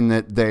unique in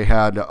that they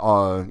had,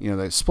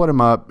 they split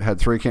them up, had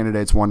 3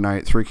 candidates one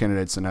night, 3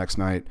 candidates the next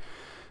night.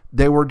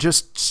 They were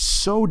just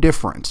so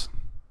different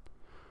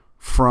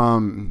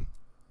from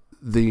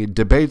the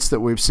debates that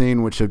we've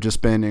seen, which have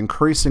just been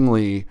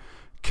increasingly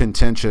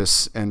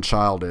contentious and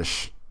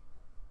childish.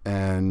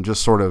 And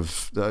just sort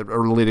of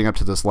leading up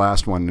to this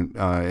last one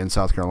in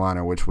South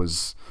Carolina, which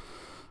was,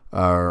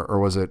 or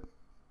was it?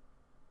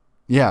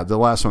 Yeah, the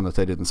last one that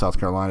they did in South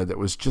Carolina that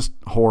was just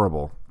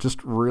horrible,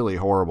 just really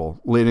horrible,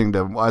 leading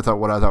to what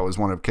I thought was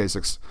one of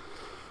Kasich's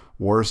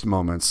worst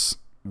moments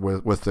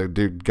with the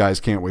dude, guys,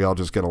 can't we all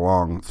just get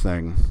along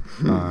thing,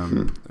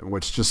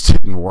 which just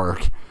didn't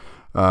work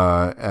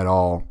at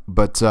all.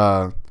 But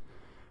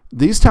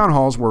these town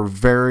halls were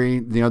very,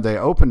 they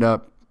opened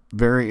up.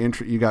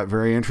 You got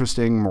very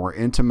interesting, more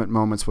intimate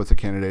moments with the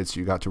candidates.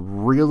 You got to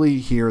really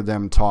hear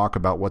them talk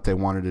about what they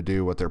wanted to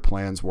do, what their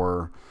plans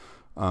were.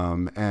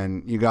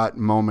 And you got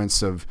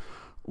moments of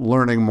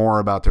learning more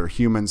about their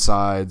human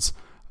sides.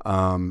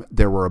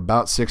 There were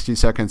about 60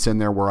 seconds in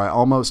there where I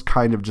almost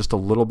kind of just a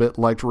little bit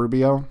liked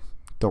Rubio.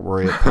 Don't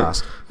worry, it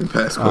passed. It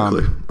passed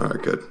quickly. All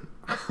right, good.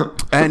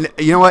 And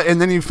you know what?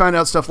 And then you find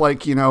out stuff like,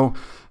 John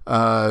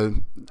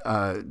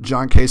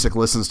Kasich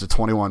listens to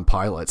 21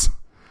 Pilots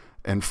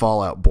and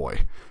Fall Out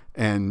Boy,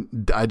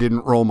 and I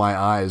didn't roll my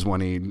eyes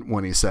when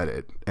he said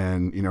it.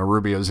 And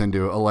Rubio's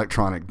into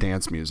electronic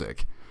dance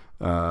music.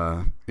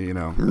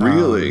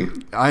 Really,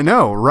 I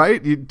know,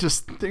 right? You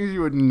just things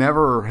you would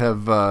never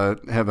have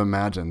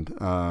imagined.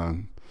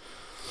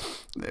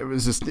 It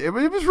was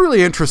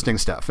really interesting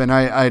stuff, and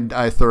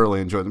I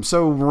thoroughly enjoyed them.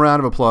 So, round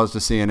of applause to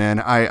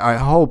CNN. I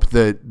hope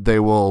that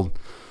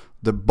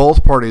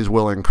both parties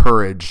will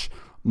encourage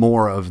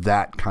more of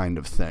that kind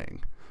of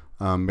thing.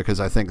 Because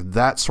I think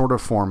that sort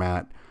of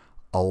format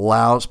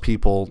allows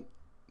people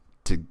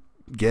to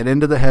get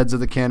into the heads of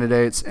the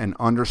candidates and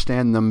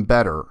understand them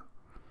better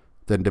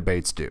than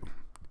debates do.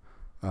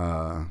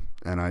 And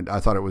I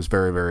thought it was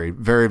very, very,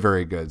 very,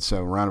 very good.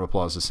 So round of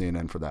applause to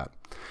CNN for that.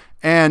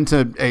 And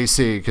to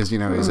AC, because,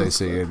 he's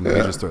AC and he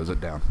just throws it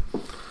down.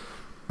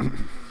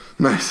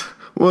 Nice.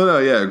 Well, no,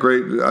 yeah,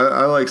 great.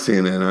 I like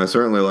CNN. I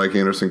certainly like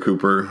Anderson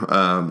Cooper.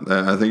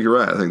 I think you're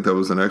right. I think that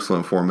was an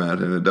excellent format,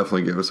 and it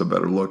definitely gave us a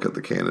better look at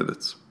the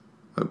candidates.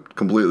 I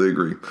completely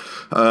agree.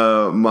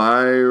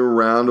 My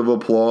round of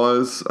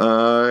applause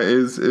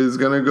is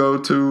going to go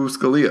to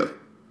Scalia.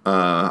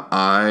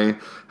 I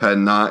had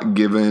not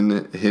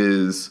given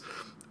his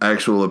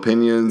actual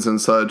opinions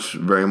and such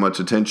very much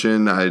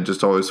attention. I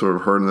just always sort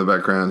of heard in the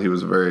background he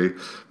was a very,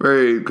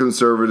 very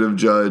conservative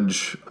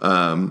judge,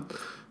 and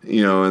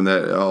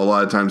that a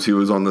lot of times he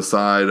was on the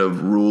side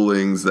of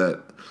rulings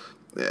that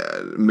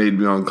made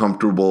me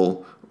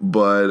uncomfortable.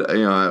 But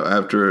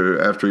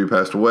after he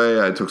passed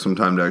away, I took some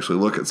time to actually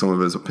look at some of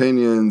his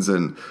opinions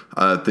and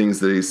things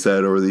that he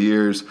said over the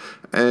years,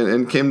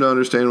 and came to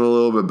understand him a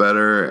little bit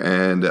better.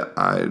 And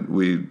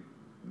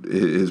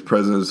his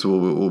presence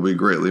will be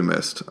greatly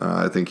missed.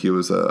 I think he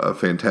was a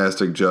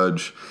fantastic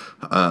judge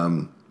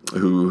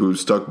who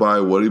stuck by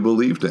what he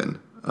believed in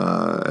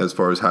as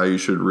far as how you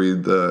should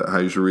read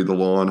the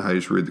law and how you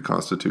should read the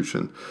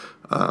Constitution.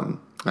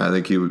 I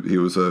think he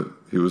was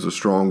a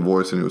strong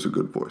voice, and he was a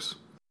good voice.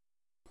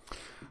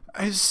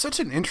 He's such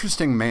an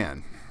interesting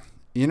man.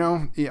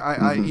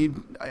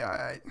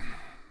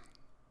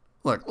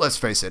 Look, let's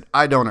face it.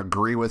 I don't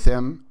agree with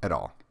him at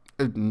all.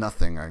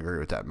 Nothing I agree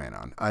with that man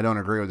on. I don't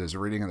agree with his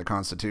reading of the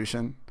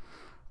Constitution.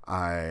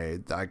 I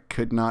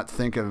could not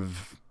think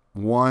of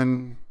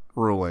one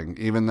ruling,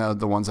 even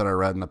the ones that I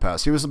read in the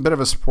past. He was a bit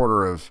of a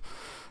supporter of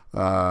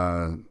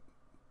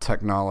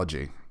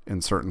technology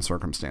in certain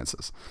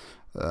circumstances.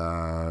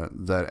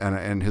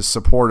 And his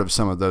support of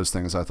some of those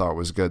things I thought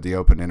was good. The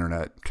open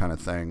internet kind of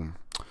thing.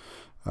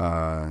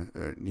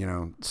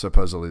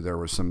 Supposedly there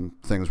were some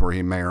things where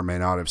he may or may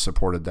not have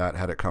supported that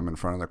had it come in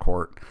front of the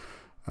court.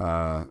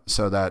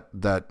 So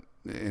that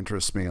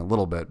interests me a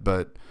little bit,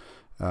 but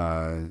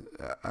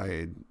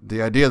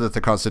the idea that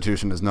the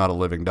Constitution is not a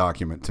living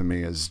document to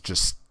me is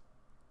just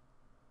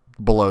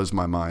blows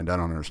my mind. I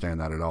don't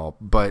understand that at all.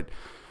 But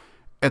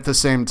at the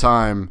same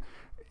time,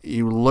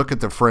 you look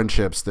at the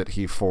friendships that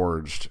he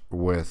forged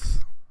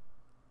with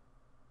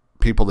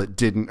people that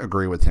didn't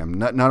agree with him.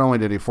 Not only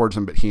did he forge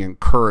them, but he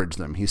encouraged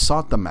them. He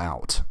sought them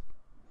out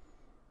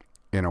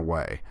in a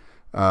way.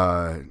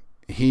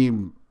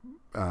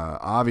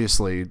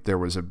 Obviously there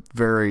was a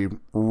very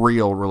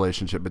real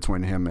relationship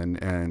between him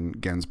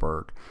and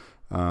Ginsburg,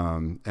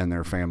 and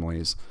their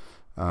families.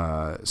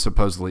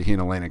 Supposedly he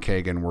and Elena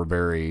Kagan were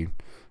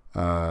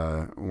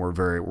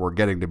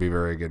getting to be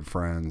very good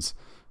friends.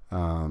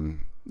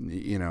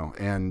 It's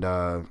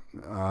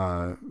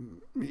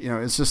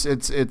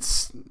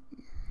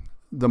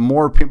the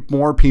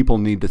more people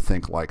need to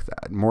think like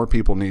that. More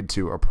people need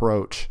to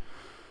approach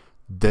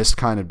this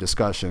kind of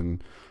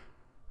discussion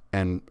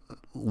and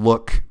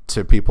look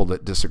to people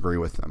that disagree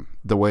with them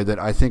the way that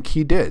I think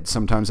he did.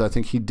 Sometimes I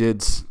think he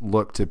did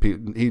look to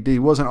people. He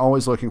wasn't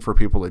always looking for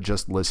people that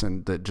just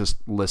listened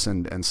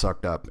and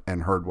sucked up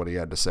and heard what he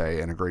had to say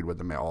and agreed with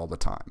him all the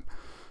time.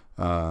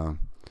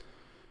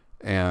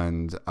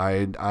 And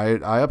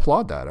I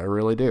applaud that. I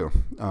really do.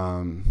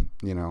 And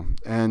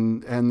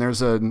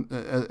there's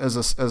as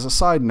a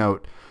side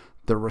note,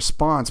 the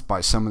response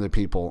by some of the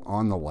people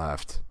on the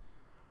left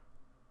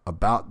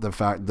about the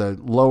fact the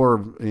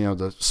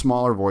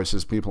smaller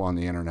voices, people on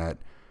the internet,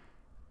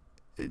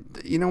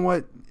 you know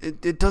what?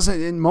 It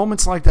doesn't, in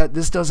moments like that,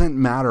 this doesn't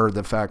matter.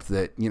 The fact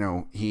that,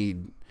 he,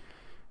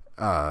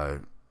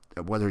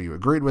 whether you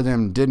agreed with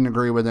him, didn't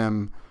agree with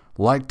him,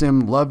 liked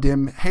him, loved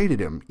him, hated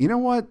him. You know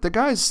what?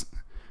 This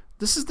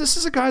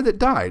is a guy that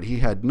died. He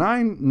had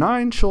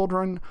nine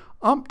children,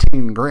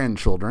 umpteen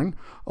grandchildren,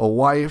 a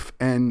wife,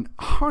 and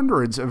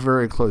hundreds of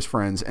very close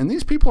friends. And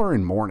these people are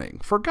in mourning.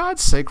 For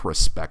God's sake,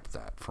 respect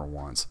that for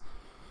once.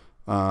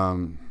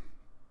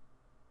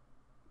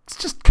 It's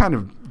just kind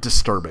of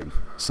disturbing,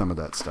 some of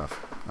that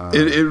stuff.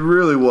 It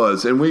really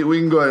was. And we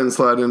can go ahead and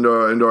slide into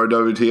our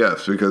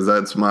WTFs, because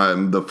that's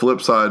the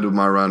flip side of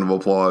my round of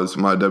applause.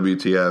 My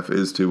WTF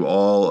is to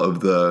all of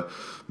the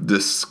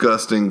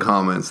disgusting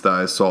comments that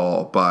I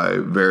saw by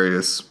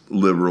various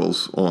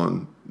liberals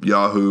on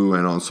Yahoo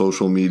and on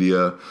social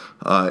media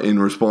in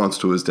response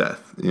to his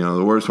death.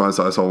 The worst ones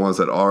I saw one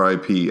said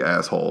 "R.I.P.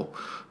 asshole."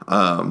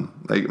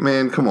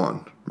 Man, come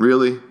on,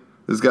 really?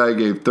 This guy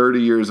gave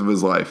 30 years of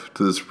his life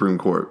to the Supreme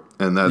Court,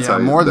 and that's how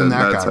you're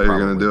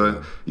going to do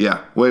it.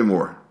 Yeah, way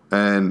more.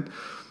 And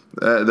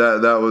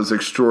that was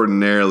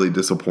extraordinarily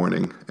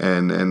disappointing,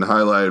 and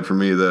highlighted for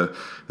me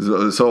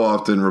so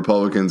often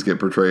Republicans get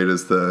portrayed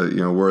as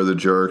we're the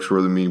jerks,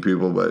 we're the mean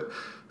people, but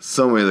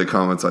so many of the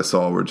comments I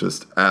saw were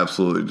just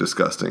absolutely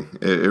disgusting.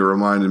 It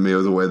reminded me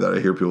of the way that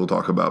I hear people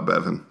talk about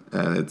Bevin,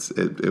 and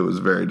it was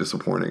very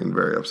disappointing and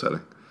very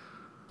upsetting.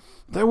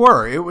 They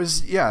were. It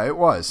was. Yeah, it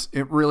was.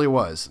 It really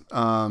was.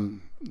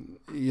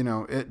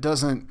 It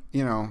doesn't.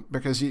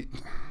 Because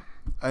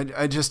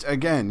I just,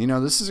 again,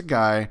 this is a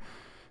guy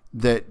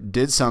that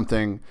did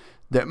something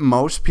that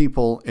most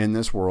people in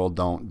this world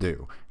don't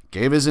do.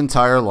 Gave his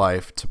entire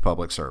life to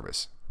public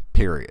service.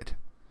 Period.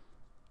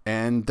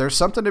 And there's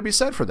something to be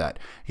said for that.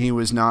 He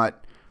was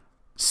not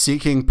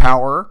seeking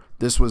power.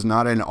 This was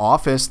not an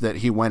office that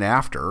he went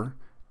after.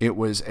 It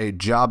was a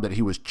job that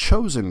he was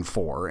chosen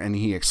for and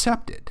he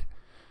accepted.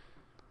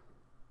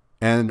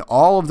 and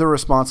all of the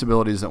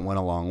responsibilities that went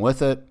along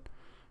with it.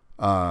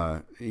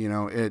 And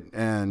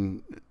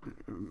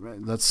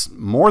that's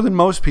more than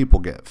most people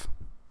give.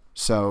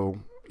 So,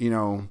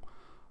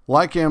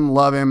 like him,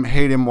 love him,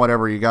 hate him,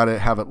 whatever, you got to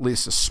have at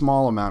least a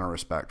small amount of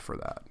respect for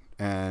that.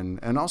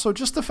 And also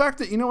just the fact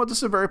that, this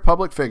is a very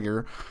public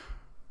figure.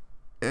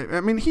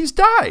 I mean, he's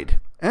died,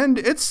 and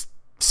it's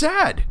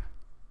sad.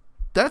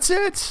 That's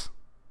it.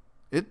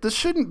 This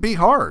shouldn't be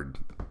hard.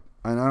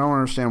 And I don't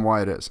understand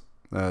why it is.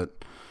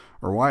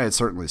 Or why it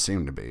certainly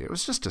seemed to be. It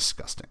was just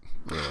disgusting,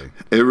 really.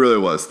 It really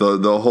was.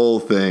 The whole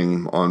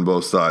thing on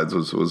both sides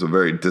was a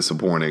very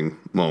disappointing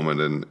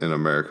moment in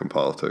American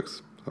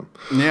politics. So.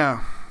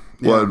 Yeah.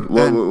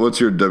 What's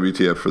your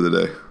WTF for the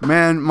day?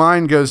 Man,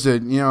 mine goes to,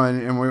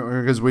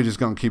 because we're just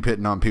going to keep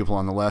hitting on people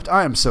on the left.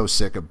 I am so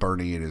sick of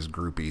Bernie and his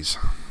groupies.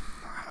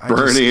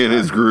 Bernie and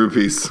his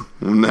groupies.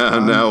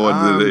 Now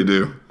what do they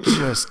do?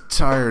 Just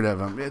tired of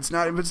them. It's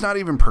not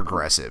even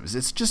progressives.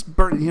 It's just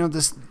Bernie.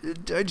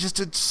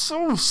 It's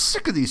so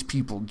sick of these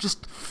people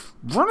just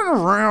running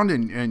around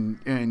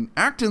and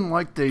acting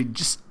like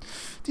these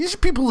are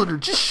people that are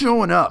just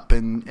showing up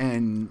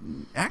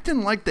and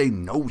acting like they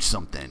know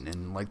something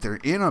and like they're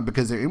in on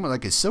because they're in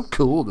like it's so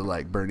cool to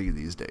like Bernie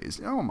these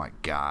days. Oh my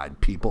God,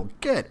 people,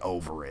 get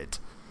over it.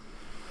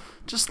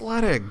 Just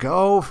let it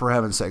go, for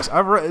heaven's sakes.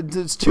 I've read.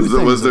 There's two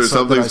things. Was there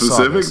something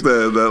specific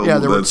that yeah,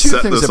 there were two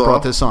things that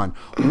brought this on.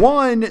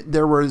 One,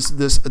 there was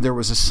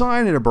a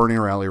sign at a Bernie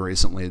rally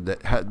recently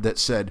that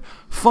said,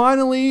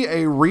 "Finally,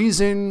 a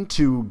reason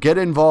to get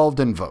involved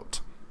and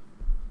vote."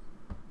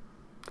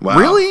 Wow.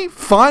 Really?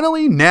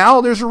 Finally, now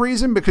there's a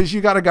reason because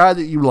you got a guy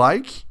that you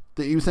like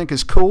that you think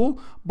is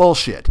cool?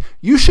 Bullshit.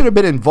 You should have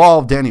been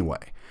involved anyway.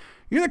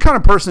 You're the kind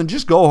of person to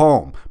just go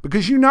home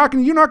because you're not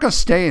going to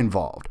stay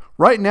involved.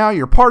 Right now,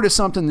 you're part of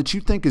something that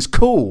you think is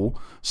cool,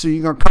 so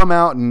you're going to come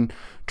out and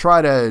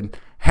try to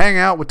hang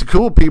out with the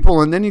cool people,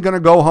 and then you're going to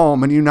go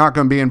home and you're not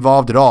going to be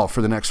involved at all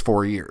for the next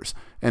 4 years.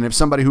 And if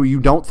somebody who you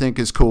don't think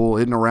is cool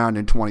isn't around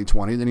in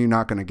 2020, then you're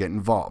not going to get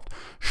involved.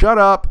 Shut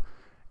up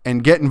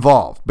and get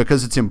involved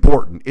because it's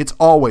important. It's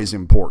always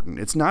important.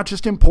 It's not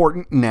just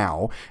important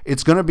now.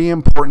 It's going to be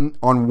important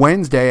on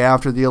Wednesday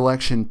after the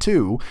election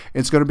too.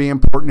 It's going to be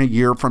important a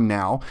year from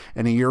now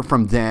and a year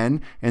from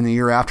then and the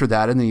year after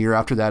that and the year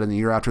after that and the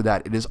year after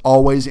that. It is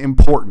always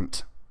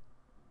important.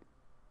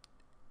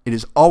 It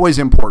is always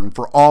important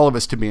for all of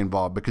us to be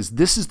involved because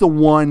this is the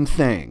one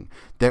thing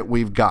that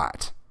we've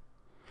got.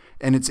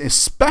 And it's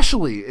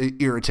especially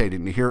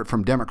irritating to hear it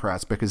from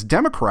Democrats because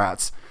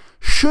Democrats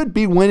should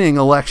be winning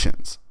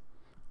elections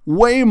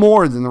way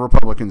more than the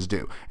Republicans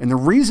do. And the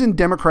reason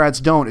Democrats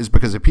don't is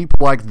because of people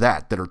like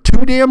that are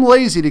too damn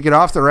lazy to get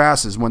off their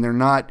asses when they're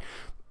not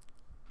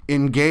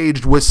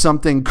engaged with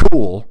something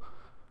cool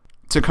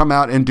to come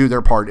out and do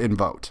their part and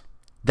vote.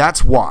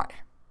 That's why.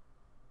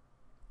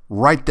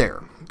 Right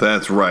there.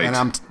 That's right. And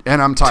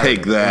I'm tired.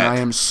 Take of it. that. And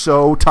I am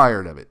so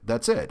tired of it.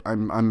 That's it.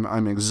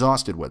 I'm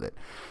exhausted with it.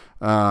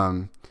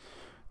 So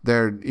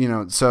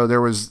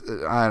there was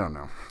I don't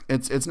know.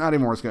 It's not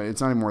even worth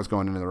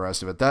going into the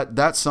rest of it.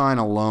 That sign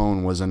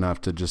alone was enough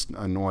to just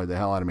annoy the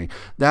hell out of me.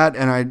 That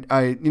and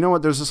I you know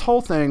what? There's this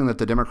whole thing that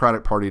the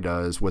Democratic Party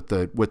does with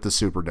the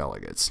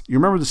superdelegates. You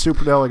remember the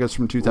superdelegates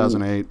from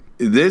 2008?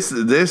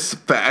 This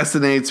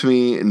fascinates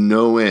me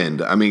no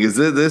end. I mean, because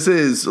this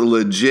is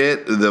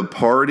legit the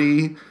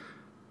party.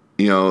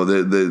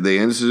 They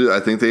instituted. I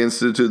think they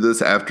instituted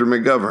this after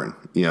McGovern.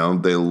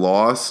 They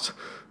lost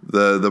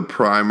the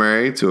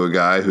primary to a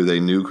guy who they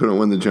knew couldn't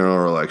win the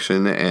general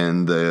election,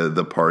 and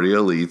the party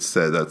elites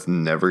said that's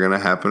never going to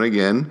happen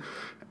again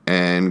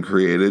and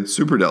created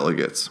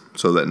superdelegates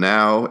so that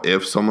now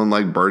if someone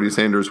like Bernie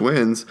Sanders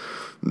wins,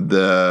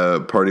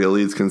 the party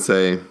elites can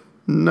say,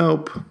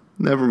 nope,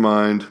 never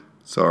mind,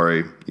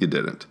 sorry, you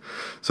didn't.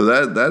 So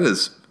that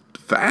is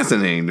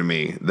fascinating to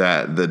me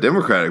that the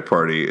Democratic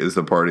Party is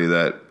the party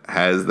that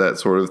has that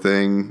sort of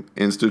thing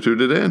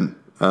instituted in.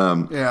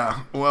 Yeah,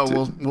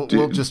 well,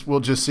 we'll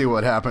just see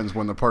what happens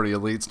when the party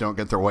elites don't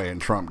get their way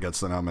and Trump gets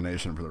the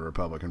nomination for the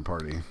Republican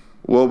Party.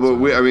 Well, but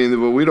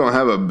we don't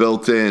have a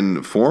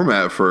built-in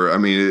format for. I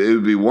mean, it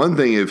would be one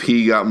thing if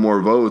he got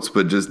more votes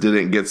but just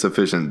didn't get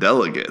sufficient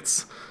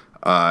delegates,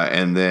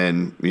 and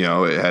then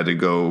it had to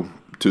go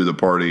to the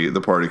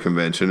party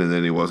convention, and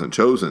then he wasn't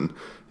chosen.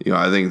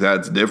 I think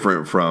that's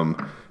different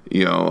from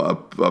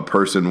a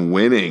person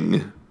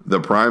winning the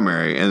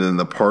primary and then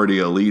the party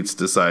elites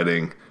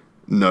deciding,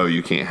 no,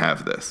 you can't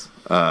have this.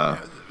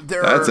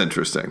 That's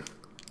interesting.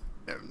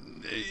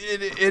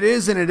 It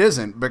is and it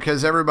isn't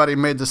because everybody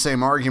made the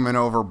same argument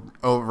over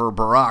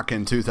Barack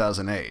in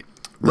 2008.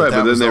 Right,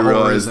 but then they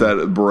realized that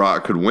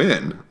Barack could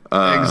win.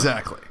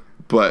 Exactly.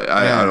 But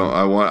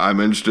I'm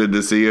interested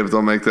to see if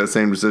they'll make that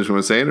same decision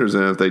with Sanders,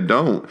 and if they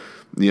don't,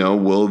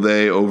 will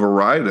they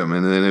override him?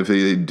 And then if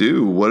they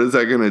do, what is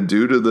that going to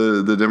do to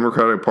the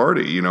Democratic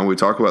Party? We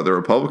talk about the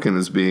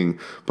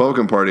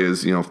Republican Party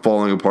as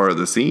falling apart at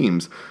the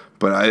seams.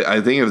 But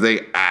I think if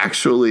they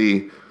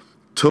actually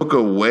took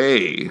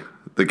away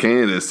the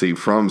candidacy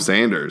from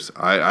Sanders,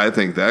 I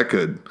think that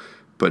could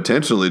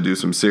potentially do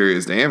some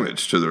serious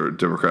damage to the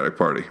Democratic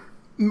Party.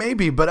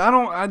 Maybe, but I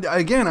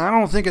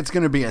don't think it's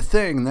going to be a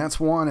thing. That's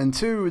one. And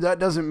two, that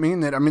doesn't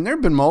mean that. I mean, there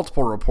have been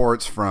multiple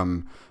reports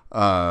from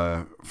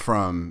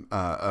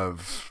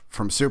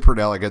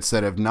superdelegates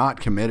that have not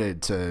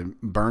committed to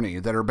Bernie,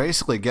 that are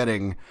basically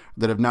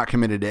that have not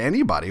committed to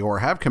anybody or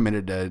have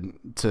committed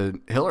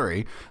to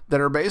Hillary, that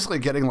are basically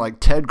getting like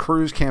Ted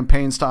Cruz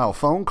campaign style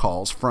phone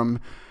calls from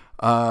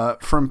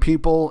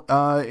people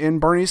in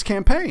Bernie's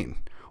campaign,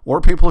 or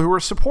people who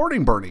are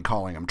supporting Bernie,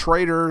 calling them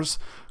traitors,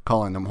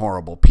 calling them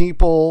horrible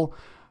people,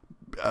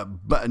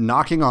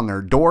 knocking on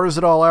their doors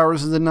at all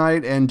hours of the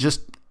night, and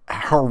just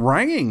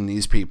haranguing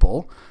these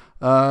people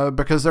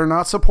because they're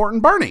not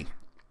supporting Bernie.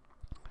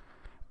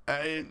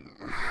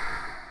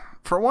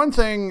 For one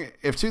thing,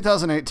 if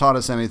 2008 taught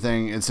us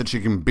anything, it's that you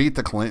can beat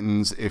the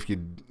Clintons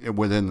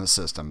within the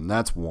system.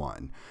 That's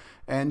one.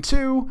 And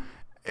two,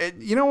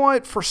 you know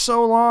what? For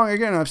so long,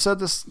 again, I said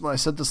this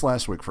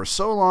last week. For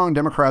so long,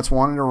 Democrats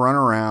wanted to run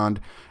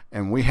around,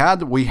 and we had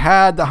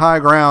the high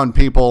ground,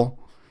 people.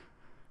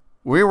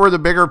 We were the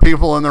bigger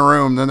people in the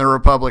room than the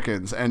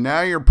Republicans, and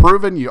now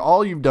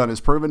all you've done is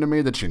proven to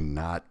me that you're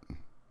not.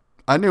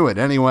 I knew it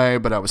anyway,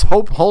 but I was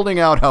holding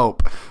out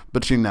hope,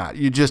 but you're not.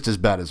 You're just as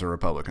bad as the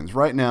Republicans.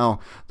 Right now,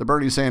 the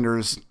Bernie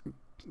Sanders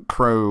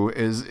crew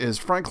is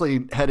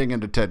frankly heading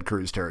into Ted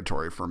Cruz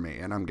territory for me,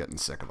 and I'm getting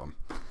sick of them.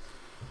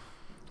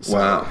 So.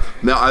 Wow.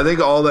 Now, I think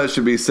all that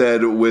should be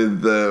said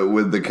with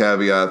the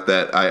caveat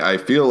that I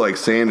feel like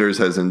Sanders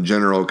has in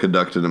general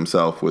conducted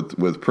himself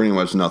with pretty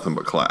much nothing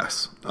but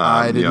class.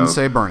 I didn't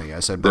say Bernie.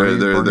 I said Bernie.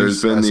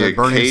 There's been the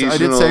occasional I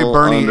did say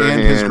Bernie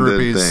and his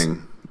groupies.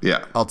 Thing.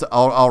 Yeah.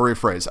 I'll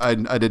rephrase.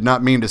 I did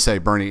not mean to say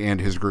Bernie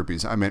and his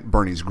groupies. I meant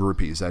Bernie's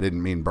groupies. I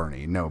didn't mean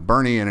Bernie. No,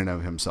 Bernie in and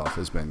of himself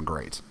has been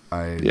great.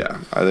 I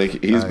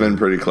think he's been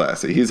pretty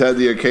classy. He's had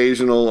the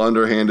occasional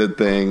underhanded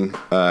thing,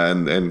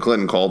 and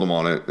Clinton called him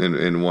on it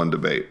in one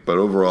debate. But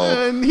overall,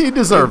 and he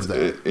deserves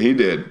that. He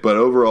did. But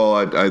overall,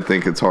 I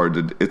think it's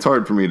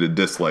hard for me to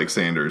dislike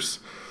Sanders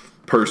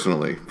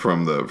personally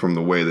from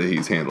the way that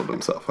he's handled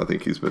himself. I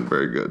think he's been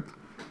very good.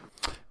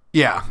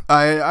 Yeah,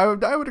 I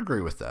would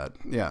agree with that.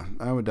 Yeah,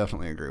 I would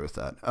definitely agree with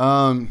that.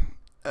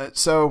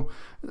 So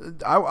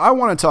I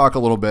want to talk a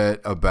little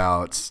bit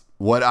about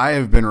what I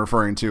have been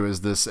referring to as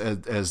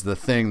the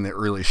thing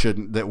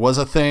that was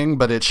a thing,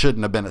 but it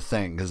shouldn't have been a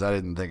thing, because I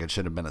didn't think it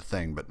should have been a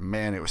thing. But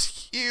man, it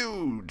was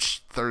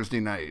huge. Thursday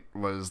night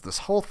was this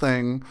whole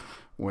thing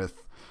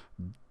with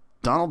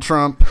Donald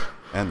Trump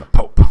and the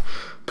Pope.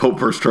 Pope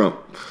versus Trump.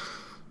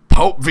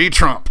 Pope v.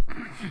 Trump.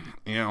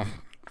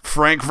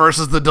 Frank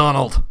versus the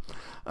Donald.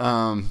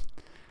 Just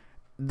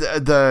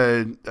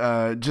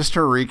to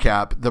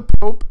recap, the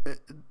Pope,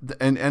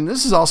 and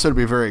this is also to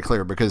be very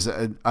clear, because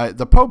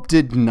the Pope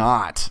did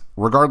not,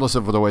 regardless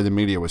of the way the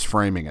media was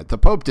framing it, the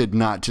Pope did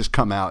not just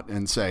come out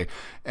and say,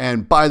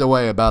 and by the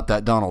way, about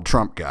that Donald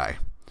Trump guy,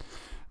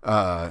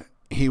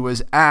 he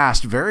was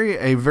asked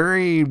a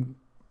very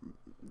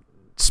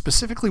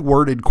specifically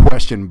worded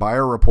question by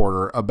a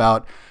reporter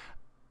about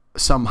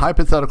some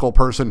hypothetical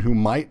person who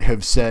might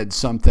have said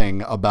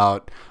something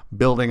about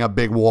building a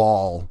big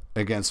wall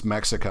against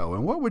Mexico.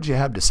 And what would you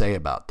have to say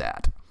about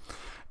that?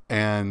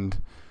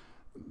 And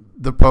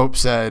the Pope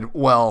said,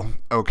 well,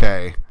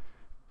 okay,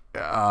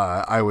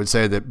 I would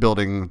say that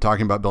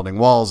talking about building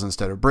walls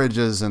instead of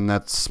bridges, and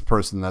that's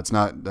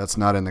not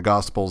in the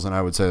Gospels, and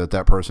I would say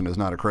that person is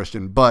not a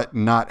Christian. But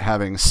not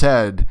having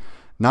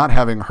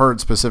heard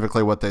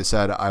specifically what they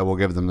said, I will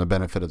give them the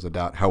benefit of the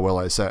doubt.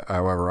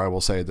 However, I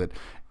will say that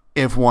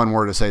if one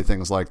were to say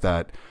things like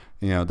that,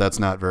 that's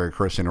not very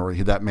Christian, or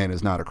that man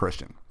is not a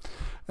Christian.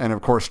 And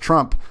of course,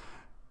 Trump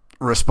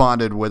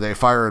responded with a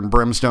fire and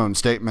brimstone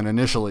statement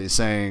initially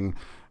saying,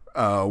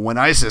 when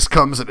ISIS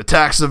comes and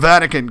attacks the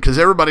Vatican, because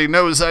everybody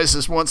knows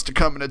ISIS wants to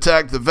come and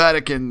attack the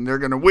Vatican, they're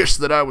going to wish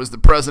that I was the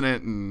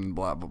president, and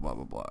blah, blah, blah,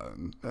 blah, blah.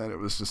 And it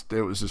was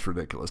just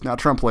ridiculous. Now,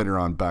 Trump later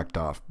on backed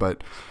off,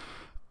 but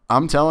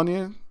I'm telling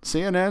you,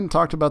 CNN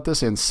talked about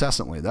this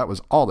incessantly. That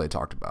was all they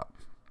talked about.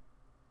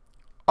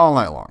 All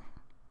night long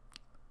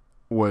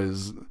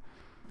was.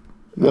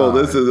 Well,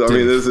 this is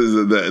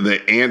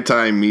the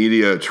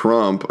anti-media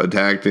Trump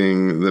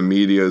attacking the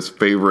media's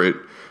favorite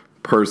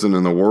person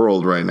in the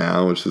world right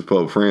now, which is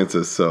Pope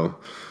Francis. So,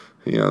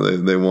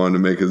 they wanted to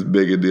make as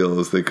big a deal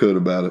as they could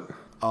about it.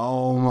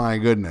 Oh my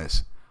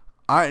goodness!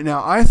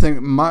 I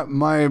think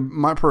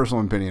my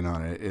personal opinion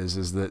on it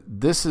is that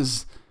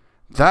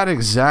that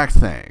exact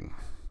thing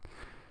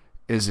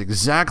is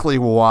exactly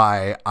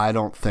why I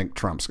don't think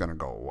Trump's going to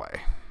go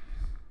away.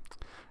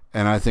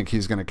 And I think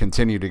he's going to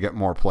continue to get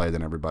more play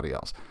than everybody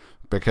else,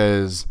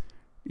 because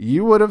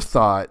you would have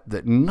thought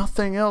that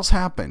nothing else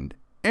happened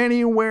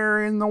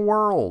anywhere in the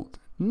world.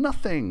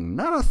 Nothing,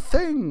 not a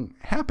thing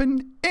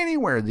happened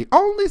anywhere. The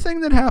only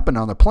thing that happened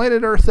on the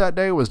planet Earth that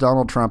day was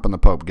Donald Trump and the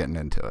Pope getting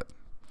into it.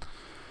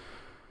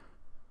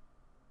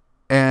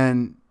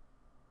 And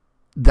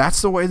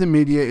that's the way the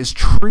media is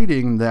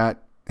treating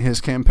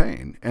his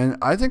campaign. And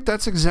I think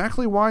that's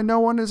exactly why no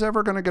one is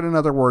ever going to get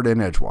another word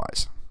in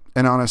edgewise.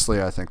 And honestly,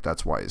 I think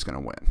that's why he's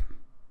going to win.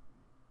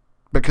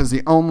 because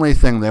the only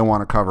thing they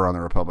want to cover on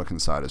the Republican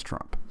side is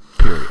Trump.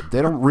 Period.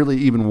 They don't really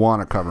even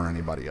want to cover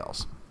anybody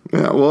else.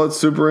 Yeah, well, it's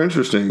super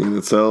interesting.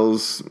 It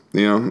sells,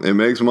 it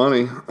makes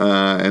money,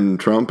 and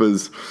Trump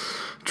is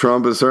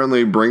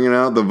certainly bringing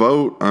out the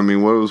vote. I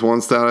mean, what was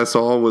one stat I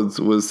saw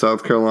was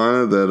South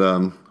Carolina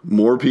that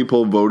more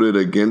people voted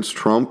against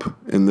Trump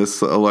in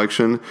this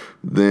election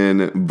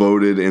than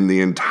voted in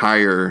the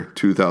entire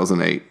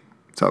 2008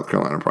 South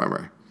Carolina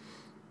primary.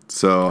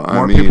 So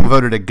more people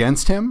voted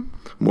against him.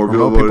 More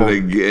people voted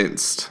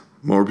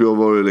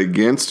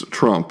against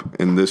Trump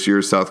in this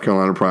year's South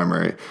Carolina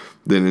primary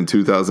than in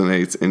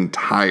 2008's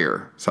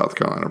entire South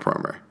Carolina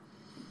primary.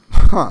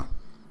 Huh.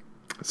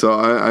 So,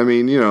 I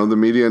mean, the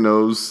media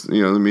knows,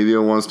 the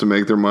media wants to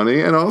make their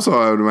money. And also,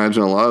 I would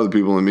imagine a lot of the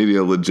people in the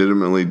media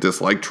legitimately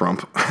dislike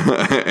Trump.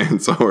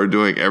 And so are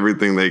doing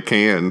everything they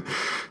can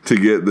to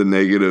get the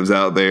negatives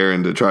out there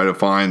and to try to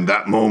find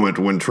that moment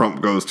when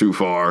Trump goes too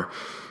far.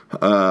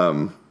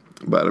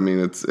 But, I mean,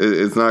 it's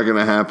not going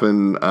to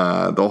happen.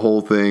 The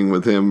whole thing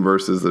with him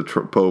versus the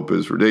Pope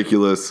is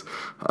ridiculous.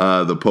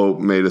 The Pope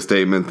made a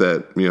statement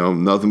that,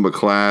 nothing but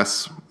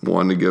class,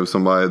 wanted to give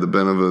somebody the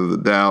benefit of the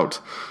doubt.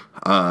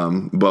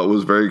 But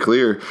was very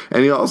clear.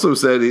 And he also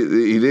said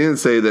he didn't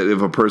say that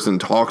if a person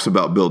talks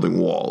about building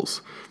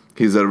walls.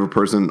 He said if a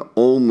person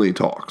only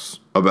talks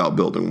about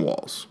building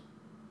walls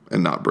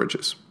and not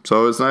bridges.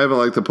 So it's not even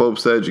like the Pope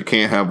said you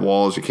can't have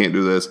walls, you can't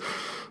do this.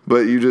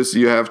 But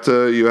you have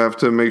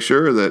to make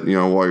sure that,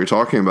 while you're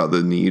talking about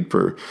the need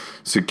for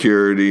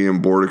security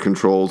and border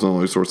controls and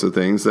all these sorts of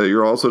things, that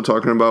you're also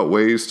talking about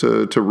ways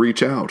to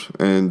reach out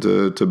and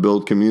to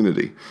build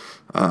community.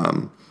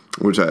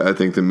 Which I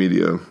think the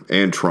media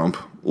and Trump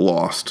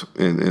lost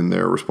in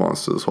their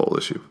response to this whole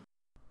issue.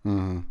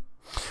 Mm.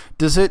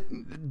 Does it,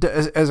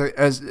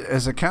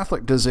 as a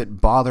Catholic, does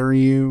it bother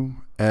you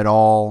at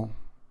all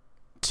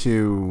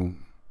to?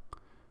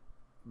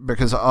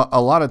 Because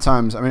a lot of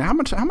times, I mean, how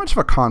much of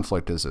a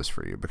conflict is this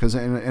for you? Because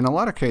in a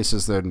lot of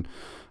cases, then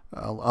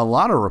a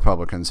lot of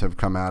Republicans have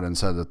come out and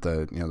said that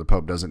the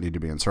Pope doesn't need to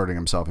be inserting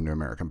himself into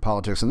American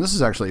politics, and this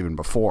is actually even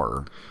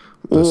before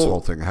this whole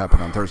thing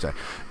happened on Thursday.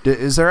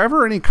 Is there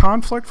ever any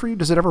conflict for you?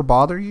 Does it ever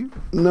bother you?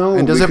 No.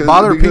 And does it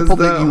bother people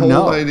that you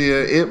know?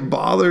 It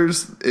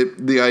bothers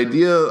the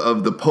idea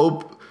of the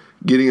Pope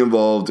getting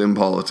involved in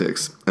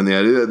politics, and the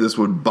idea that this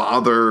would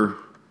bother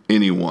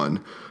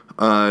anyone.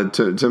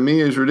 To me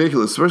is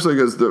ridiculous, especially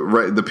because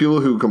the people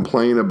who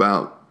complain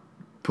about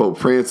Pope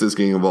Francis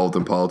getting involved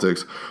in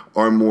politics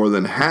are more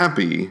than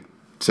happy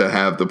to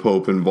have the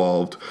Pope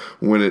involved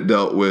when it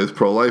dealt with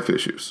pro-life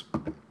issues.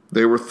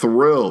 They were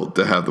thrilled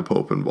to have the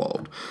Pope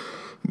involved.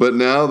 But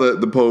now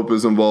that the Pope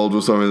is involved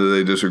with something that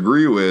they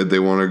disagree with, they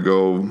want to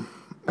go,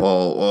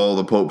 all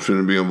the Pope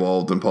shouldn't be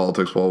involved in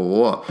politics, blah,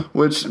 blah, blah,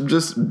 which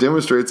just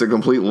demonstrates a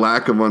complete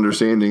lack of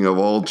understanding of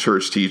all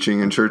church teaching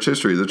and church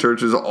history. The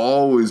church has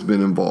always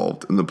been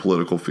involved in the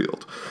political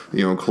field.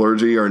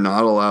 Clergy are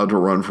not allowed to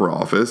run for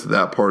office.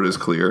 That part is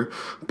clear.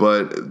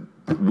 But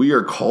we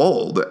are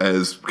called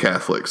as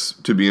Catholics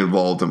to be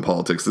involved in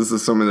politics. This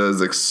is something that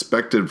is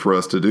expected for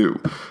us to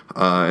do.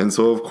 And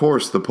so, of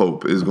course, the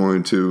Pope is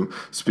going to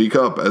speak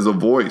up as a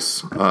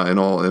voice in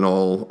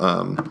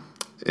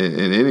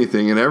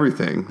anything and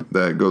everything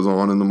that goes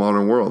on in the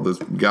modern world. This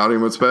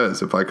Gaudium et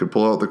Spes. If I could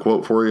pull out the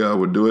quote for you, I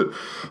would do it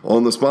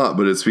on the spot.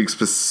 But it speaks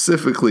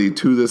specifically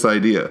to this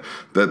idea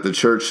that the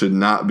church should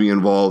not be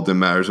involved in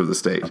matters of the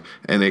state.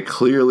 And it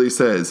clearly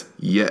says,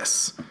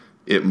 yes,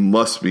 it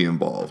must be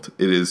involved.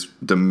 It is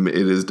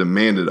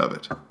demanded of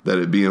it that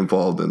it be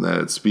involved and that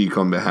it speak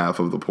on behalf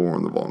of the poor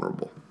and the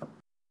vulnerable.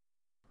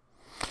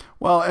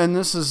 Well, and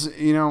this is,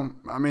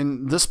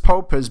 this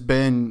Pope has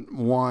been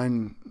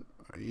one,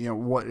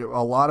 what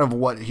a lot of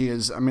what he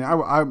is. I mean,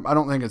 I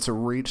don't think it's a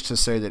reach to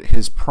say that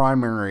his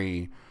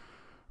primary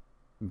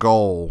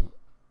goal,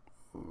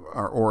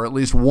 or at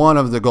least one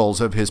of the goals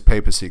of his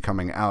papacy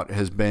coming out,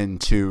 has been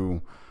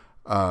to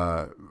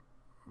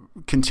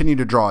continue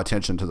to draw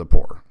attention to the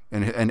poor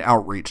and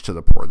outreach to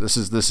the poor. This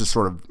is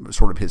sort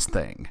of his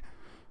thing.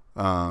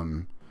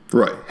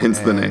 Right. Hence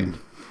the name.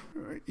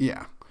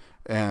 Yeah.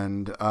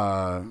 And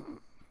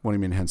what do you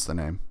mean? Hence the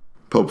name?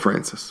 Pope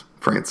Francis.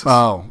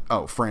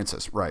 Oh,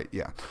 Francis. Right.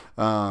 Yeah.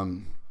 I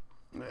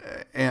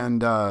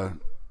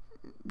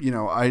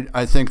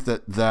think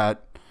that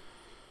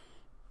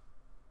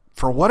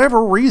for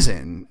whatever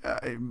reason,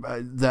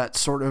 that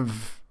sort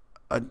of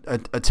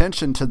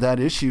attention to that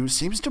issue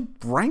seems to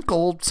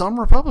rankle some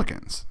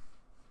Republicans.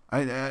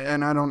 I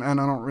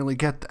don't really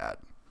get that.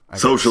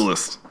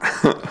 Socialist.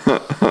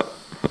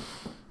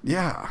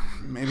 Yeah,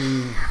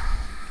 maybe.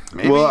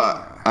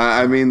 Well,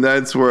 I mean,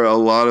 that's where a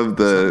lot of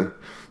the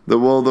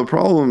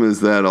problem is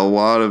that a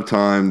lot of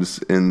times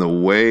in the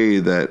way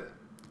that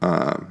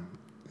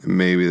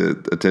maybe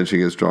the attention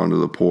gets drawn to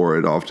the poor,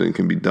 it often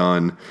can be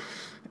done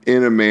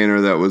in a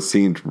manner that was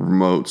seen to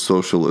promote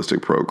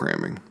socialistic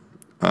programming.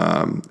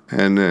 I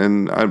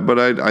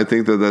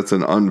think that that's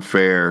an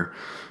unfair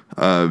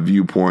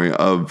viewpoint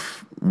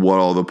of what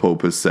all the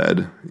Pope has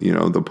said.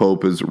 The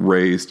Pope has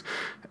raised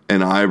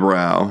an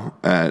eyebrow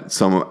at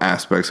some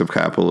aspects of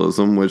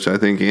capitalism, which I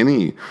think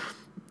any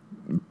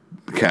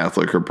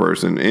Catholic or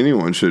person,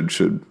 anyone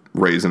should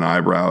raise an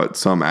eyebrow at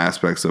some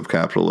aspects of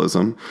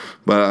capitalism.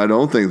 But I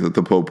don't think that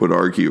the Pope would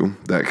argue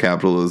that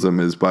capitalism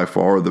is by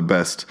far the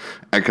best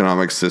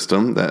economic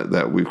system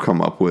that we've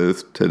come up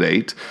with to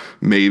date.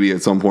 Maybe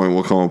at some point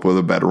we'll come up with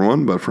a better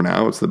one, but for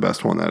now it's the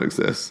best one that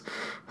exists.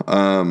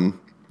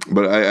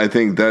 But I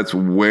think that's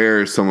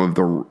where some of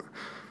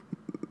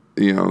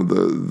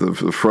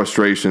the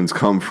frustrations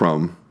come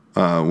from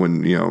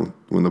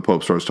when the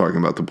Pope starts talking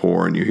about the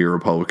poor and you hear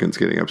Republicans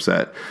getting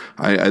upset.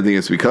 I think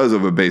it's because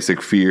of a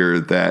basic fear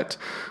that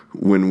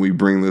when we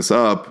bring this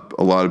up,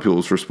 a lot of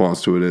people's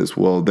response to it is,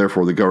 well,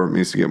 therefore the government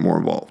needs to get more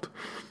involved.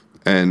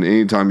 And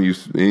anytime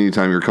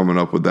you're coming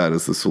up with that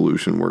as the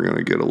solution, we're going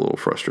to get a little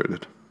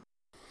frustrated.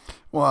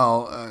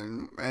 Well,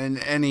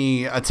 and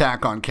any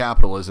attack on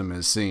capitalism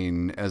is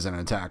seen as an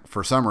attack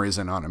for some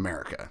reason on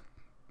America.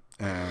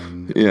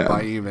 And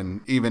by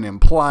even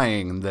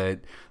implying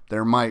that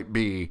there might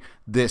be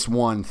this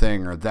one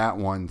thing or that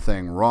one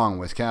thing wrong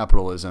with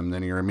capitalism,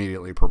 then you're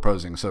immediately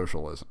proposing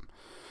socialism.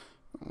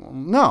 Well,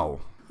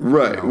 no.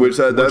 Right,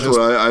 that's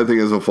what I think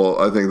is a false.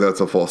 I think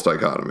that's a false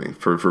dichotomy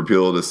for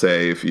people to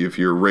say if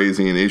you're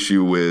raising an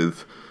issue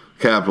with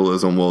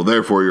capitalism, well,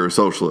 therefore you're a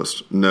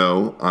socialist.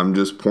 No, I'm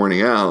just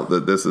pointing out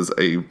that this is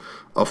a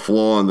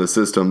flaw in the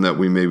system that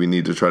we maybe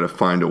need to try to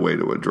find a way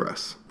to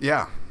address.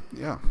 Yeah.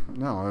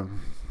 No,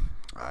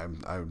 I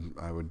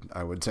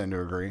would tend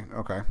to agree.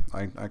 Okay,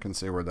 I can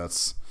see where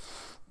that's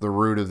the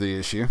root of the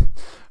issue.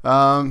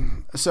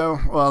 So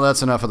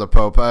that's enough of the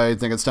Pope. I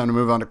think it's time to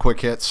move on to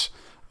quick hits.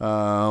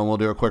 We'll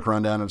do a quick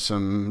rundown of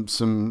some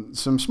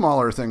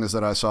smaller things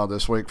that I saw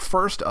this week.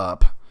 First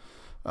up,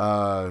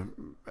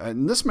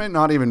 and this may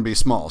not even be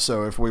small,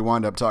 so if we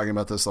wind up talking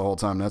about this the whole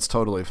time, that's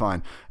totally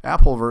fine.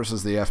 Apple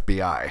versus the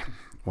FBI,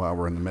 while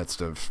we're in the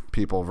midst of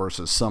people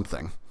versus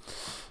something.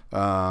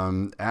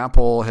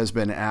 Apple has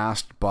been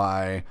asked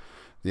by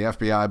the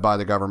FBI, by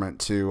the government,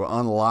 to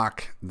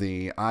unlock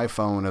the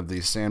iPhone of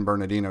the San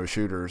Bernardino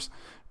shooters,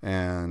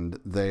 and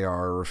they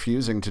are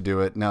refusing to do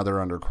it. Now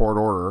they're under court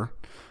order.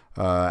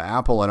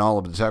 Apple and all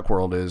of the tech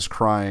world is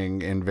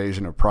crying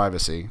invasion of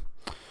privacy.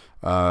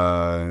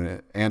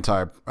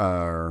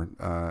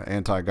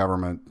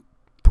 Anti-government,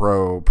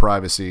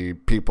 pro-privacy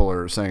people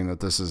are saying that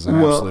this is an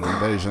absolute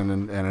invasion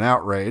and an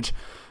outrage.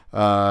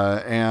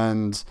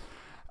 And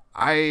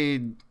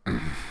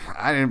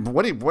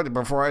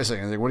before I say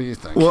anything, what do you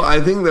think? Well, I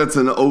think that's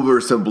an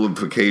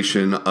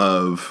oversimplification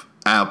of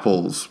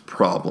Apple's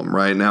problem.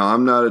 Right now,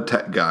 I'm not a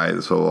tech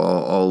guy, so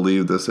I'll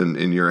leave this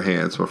in your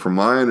hands. But from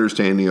my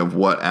understanding of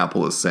what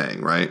Apple is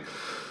saying, right?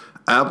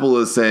 Apple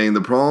is saying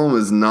the problem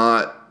is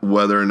not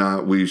whether or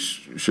not we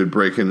should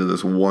break into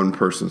this one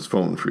person's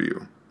phone for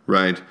you,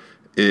 right?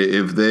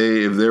 If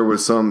there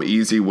was some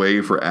easy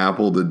way for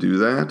Apple to do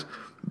that,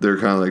 they're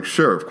kind of like,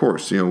 sure, of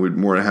course, we're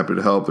more than happy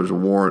to help. There's a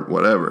warrant,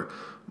 whatever.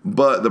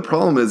 But the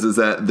problem is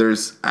that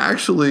it's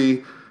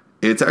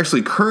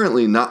actually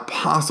currently not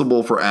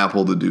possible for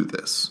Apple to do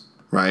this,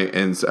 right?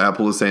 And so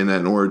Apple is saying that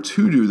in order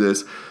to do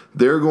this,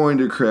 they're going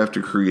to have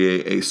to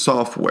create a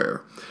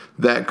software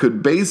that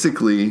could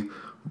basically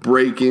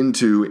break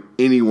into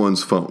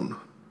anyone's phone.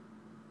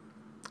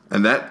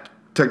 And that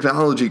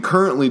technology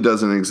currently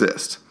doesn't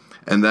exist.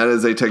 And that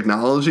is a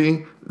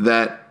technology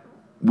that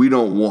we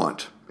don't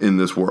want in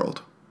this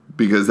world,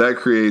 because that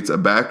creates a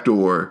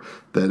backdoor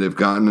that, if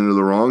gotten into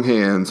the wrong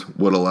hands,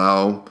 would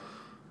allow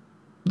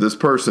this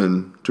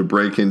person to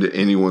break into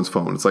anyone's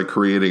phone. It's like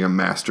creating a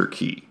master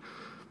key.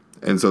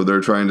 And so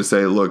they're trying to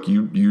say, look,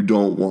 you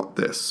don't want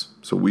this.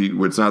 So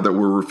it's not that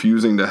we're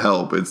refusing to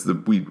help. It's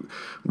that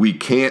we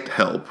can't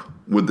help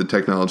with the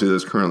technology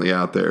that's currently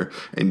out there,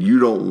 and you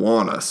don't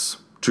want us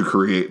to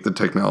create the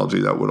technology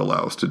that would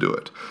allow us to do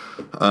it.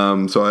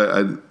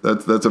 So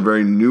that's a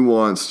very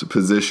nuanced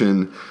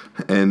position,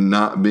 and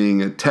not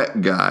being a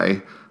tech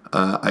guy,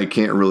 I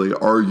can't really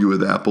argue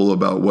with Apple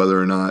about whether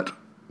or not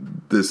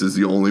this is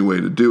the only way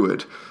to do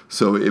it.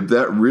 So if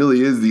that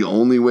really is the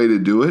only way to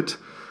do it,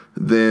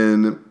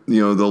 then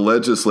the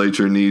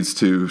legislature needs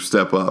to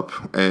step up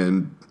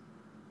and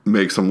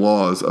make some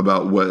laws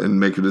about and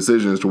make a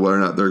decision as to whether or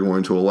not they're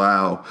going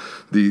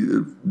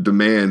to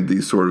demand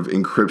these sort of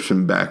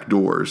encryption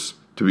backdoors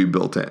to be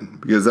built in,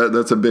 because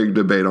that's a big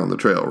debate on the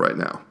trail right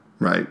now,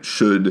 right?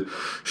 Should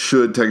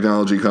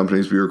technology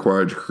companies be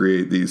required to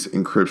create these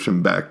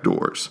encryption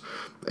backdoors?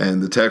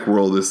 And the tech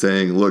world is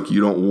saying, look,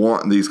 you don't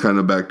want these kind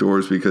of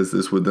backdoors because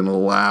this would then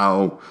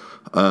allow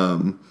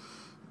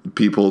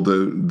people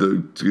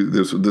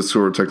this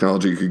sort of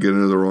technology could get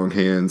into the wrong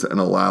hands and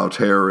allow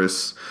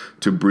terrorists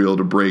to be able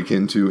to break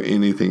into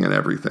anything and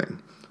everything.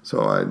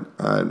 So I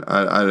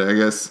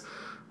guess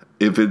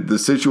if the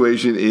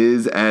situation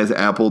is as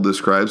Apple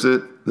describes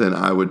it, then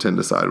I would tend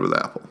to side with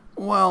Apple.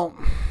 Well,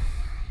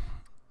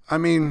 I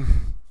mean,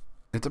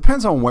 it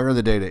depends on where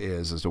the data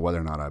is as to whether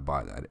or not I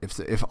buy that.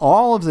 If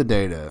all of the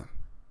data,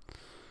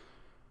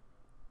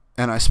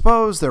 and I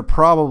suppose they're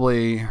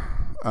probably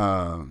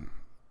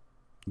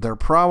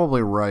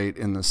right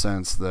in the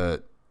sense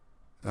that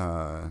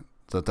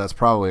that's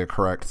probably a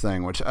correct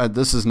thing. Which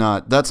that's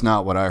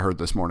not what I heard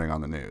this morning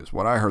on the news.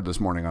 What I heard this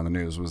morning on the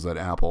news was that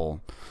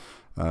Apple,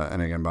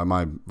 and again by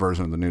my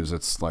version of the news,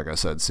 it's like I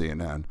said,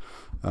 CNN,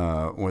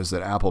 was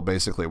that Apple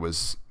basically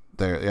was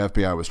the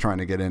FBI was trying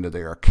to get into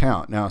their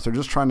account. Now, if they're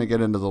just trying to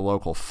get into the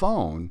local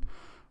phone,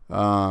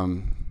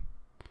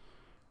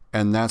 and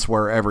that's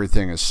where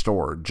everything is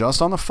stored,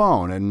 just on the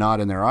phone and not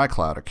in their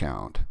iCloud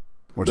account.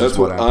 Which that's is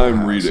what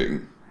I'm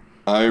reading.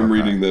 I am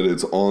reading that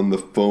it's on the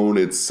phone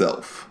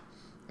itself,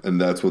 and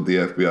that's what the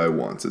FBI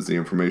wants, is the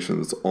information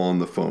that's on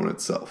the phone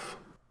itself.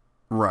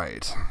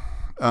 Right.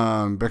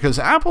 Because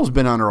Apple's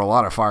been under a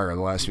lot of fire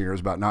the last few years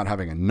about not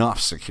having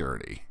enough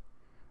security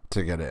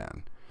to get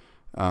in,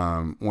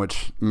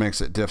 which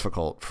makes it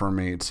difficult for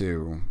me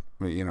to,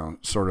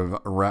 sort of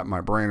wrap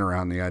my brain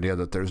around the idea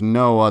that there's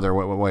no other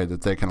way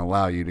that they can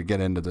allow you to get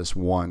into this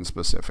one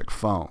specific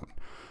phone,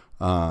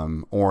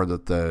 or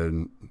that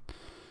the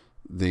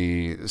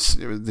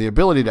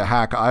ability to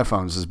hack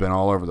iPhones has been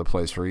all over the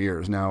place for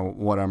years. Now,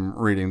 what I'm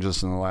reading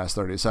just in the last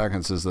 30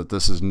 seconds is that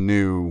this is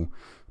new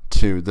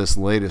to this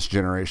latest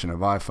generation of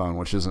iPhone,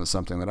 which isn't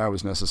something that I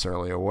was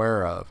necessarily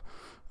aware of.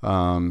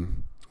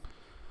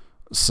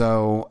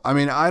 So, I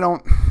mean, I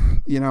don't,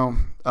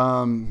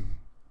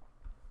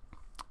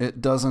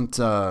 it doesn't,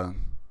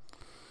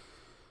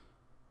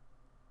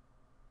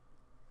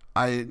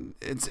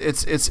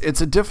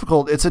 it's a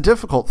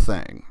difficult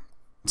thing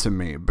to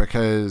me,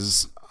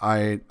 because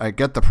I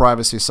get the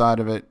privacy side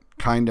of it,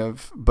 kind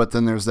of, but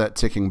then there's that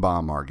ticking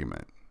bomb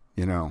argument.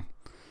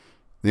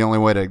 The only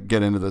way to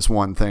get into this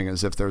one thing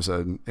is if there's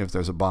a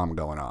bomb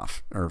going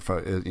off, or if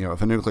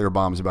a nuclear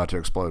bomb is about to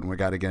explode, and we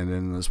got to get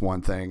into this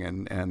one thing,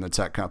 and the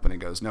tech company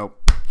goes,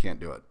 nope, can't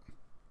do it.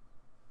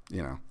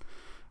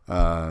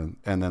 And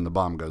then the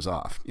bomb goes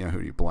off. Who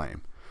do you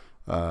blame?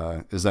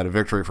 Is that a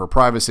victory for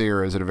privacy,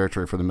 or is it a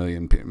victory for the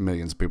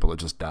millions of people that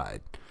just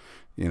died?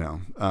 I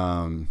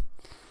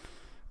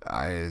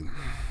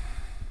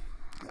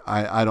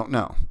don't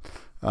know.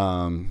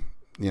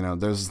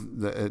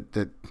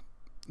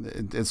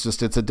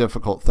 It's a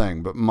difficult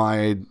thing, but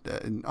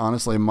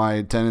honestly,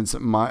 my tendency,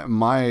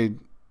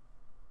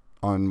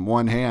 on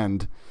one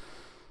hand,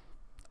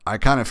 I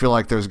kind of feel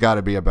like there's got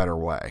to be a better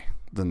way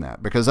than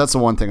that, because that's the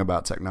one thing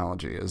about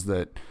technology, is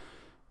that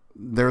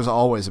there's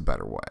always a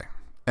better way.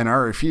 And I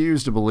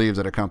refuse to believe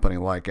that a company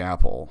like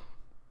Apple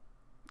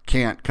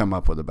can't come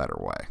up with a better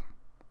way.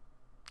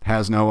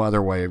 Has no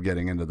other way of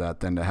getting into that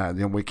than to have,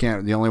 we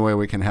can't, the only way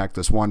we can hack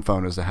this one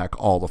phone is to hack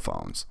all the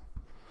phones.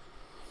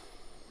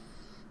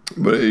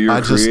 But you're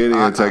creating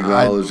a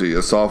technology,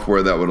 a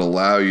software that would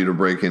allow you to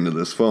break into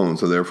this phone.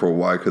 So therefore,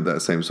 why could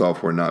that same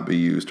software not be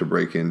used to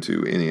break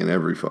into any and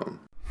every phone?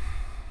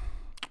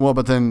 Well,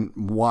 but then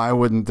why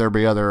wouldn't there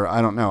be other?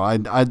 I don't know. I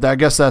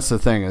guess that's the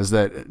thing, is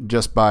that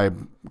just by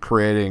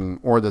creating,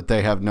 or that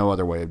they have no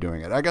other way of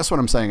doing it. I guess what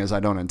I'm saying is I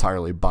don't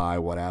entirely buy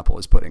what Apple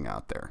is putting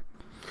out there.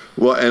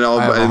 Well, and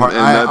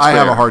I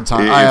have a hard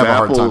time. If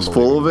Apple's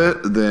full of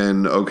it,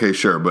 then okay,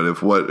 sure. But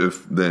if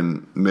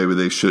then maybe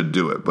they should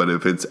do it. But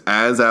if it's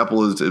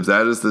if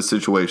that is the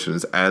situation,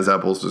 as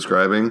Apple's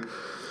describing,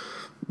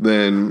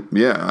 then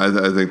yeah, I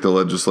think the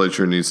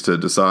legislature needs to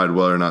decide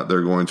whether or not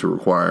they're going to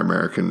require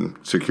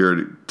American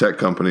security tech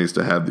companies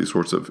to have these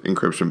sorts of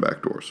encryption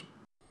backdoors.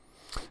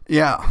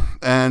 Yeah,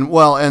 and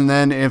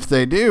then if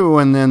they do,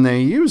 and then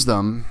they use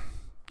them,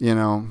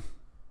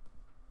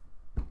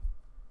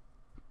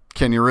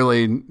 Can you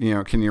really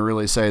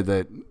say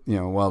that,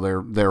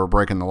 they were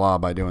breaking the law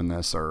by doing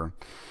this, or,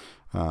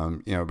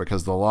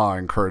 because the law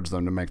encouraged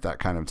them to make that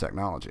kind of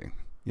technology,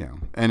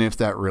 and if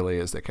that really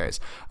is the case,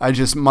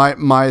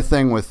 my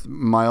thing with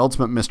my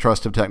ultimate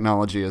mistrust of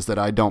technology is that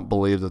I don't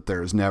believe that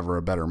there's never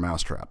a better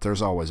mousetrap.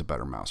 There's always a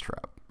better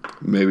mousetrap.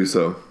 Maybe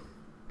so.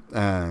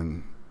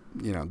 And,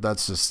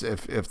 that's just,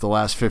 if the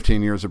last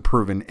 15 years have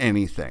proven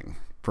anything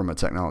from a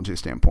technology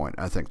standpoint,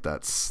 I think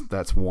that's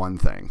one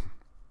thing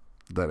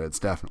that it's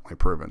definitely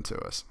proven to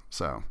us.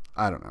 So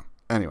I don't know.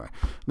 Anyway,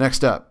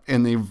 next up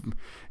in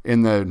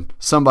the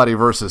somebody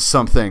versus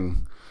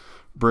something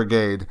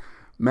brigade,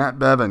 Matt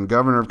Bevin,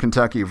 governor of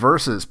Kentucky,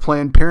 versus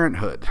Planned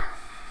Parenthood.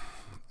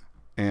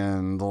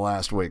 In the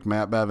last week,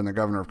 Matt Bevin, the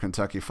governor of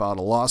Kentucky, filed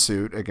a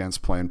lawsuit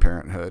against Planned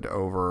Parenthood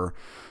over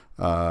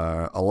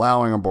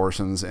allowing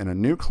abortions in a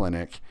new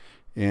clinic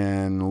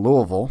in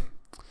Louisville.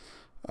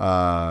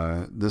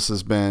 This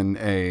has been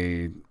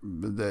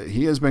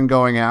he has been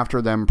going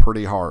after them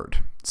pretty hard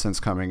since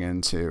coming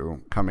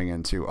into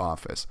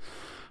office.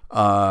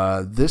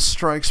 This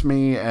strikes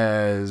me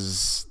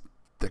as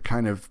the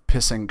kind of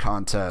pissing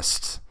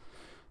contest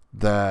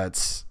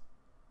that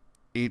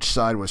each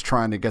side was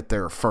trying to get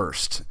there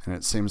first, and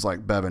it seems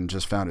like Bevin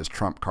just found his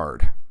trump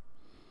card.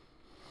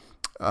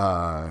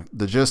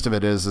 The gist of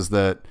it is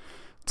that,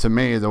 to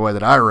me, the way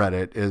that I read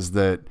it is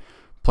that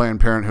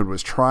Planned Parenthood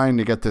was trying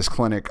to get this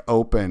clinic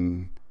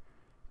open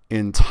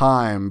in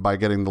time by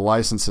getting the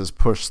licenses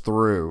pushed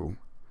through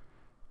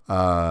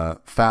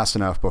fast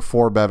enough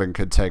before Bevin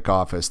could take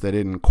office. They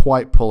didn't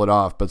quite pull it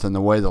off, but then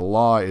the way the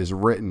law is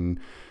written,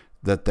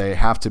 that they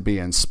have to be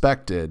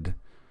inspected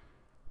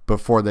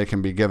before they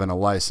can be given a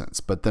license.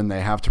 But then they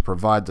have to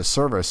provide the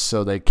service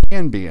so they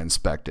can be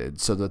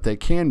inspected, so that they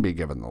can be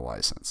given the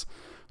license.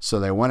 So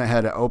they went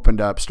ahead and opened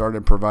up,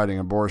 started providing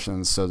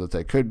abortions so that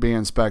they could be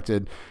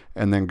inspected,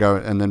 and then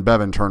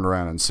Bevin turned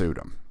around and sued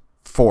them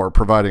for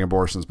providing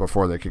abortions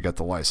before they could get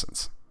the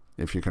license,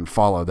 if you can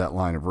follow that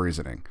line of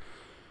reasoning.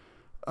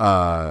 So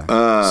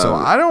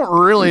I don't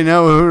really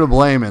know who to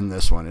blame in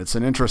this one. It's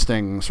an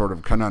interesting sort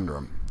of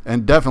conundrum.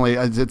 And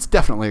it's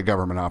definitely a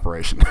government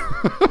operation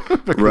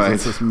because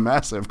it's this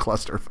massive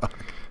clusterfuck.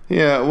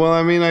 Yeah, well,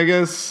 I mean, I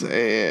guess,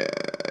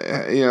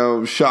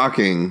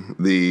 shocking.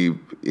 The,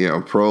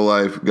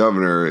 pro-life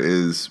governor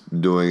is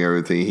doing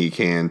everything he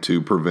can to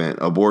prevent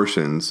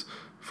abortions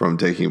from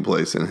taking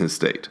place in his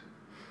state.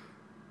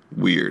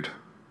 Weird.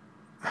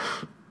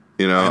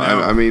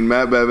 I mean,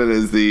 Matt Bevin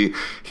is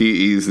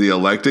he's the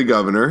elected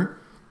governor.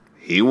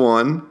 He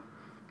won.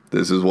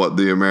 This is what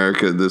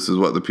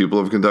the people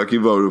of Kentucky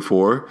voted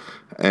for,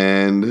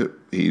 and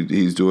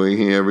he's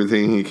doing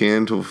everything he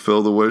can to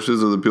fulfill the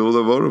wishes of the people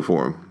that voted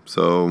for him.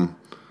 So,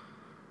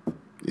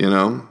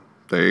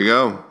 there you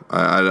go.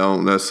 I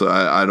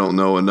don't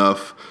know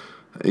enough,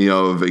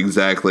 of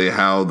exactly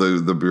how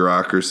the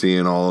bureaucracy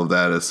and all of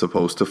that is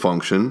supposed to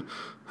function.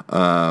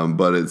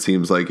 But it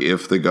seems like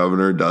if the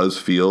governor does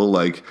feel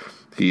like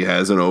he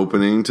has an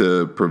opening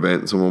to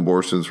prevent some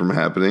abortions from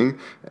happening,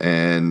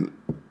 and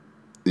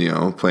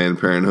Planned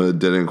Parenthood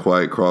didn't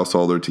quite cross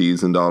all their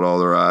T's and dot all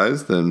their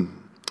I's, then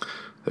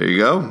there you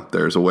go.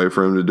 There's a way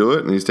for him to do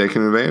it, and he's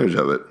taking advantage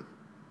of it.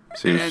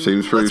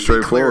 Seems pretty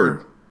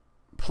straightforward.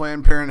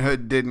 Planned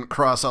Parenthood didn't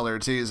cross all their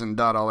T's and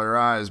dot all their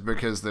I's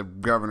because the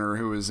governor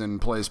who was in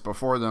place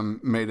before them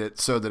made it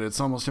so that it's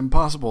almost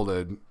impossible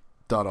to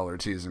dot all their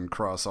T's and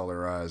cross all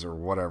their I's or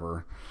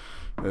whatever.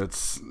 You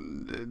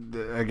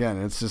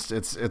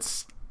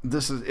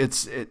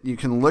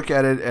can look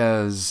at it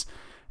as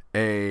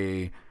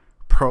a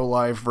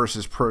pro-life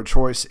versus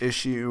pro-choice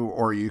issue,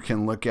 or you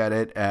can look at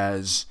it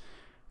as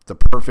the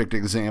perfect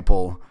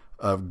example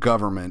of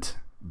government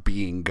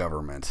being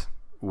government,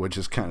 which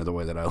is kind of the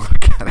way that I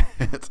look at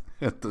it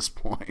at this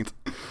point,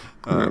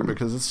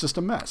 because it's just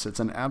a mess. It's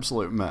an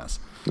absolute mess.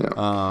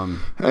 Yeah.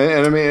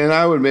 And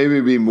I would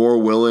maybe be more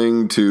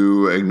willing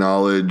to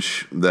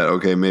acknowledge that,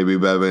 okay, maybe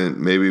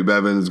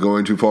Bevin is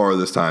going too far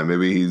this time.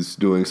 Maybe he's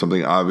doing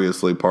something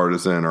obviously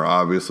partisan or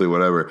obviously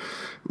whatever.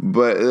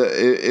 But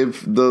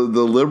if the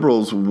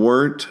liberals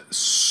weren't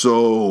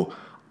so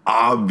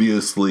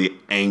obviously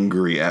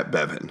angry at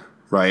Bevin,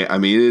 right? I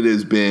mean, it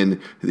has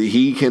been,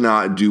 he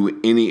cannot do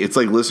it's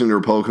like listening to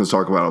Republicans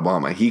talk about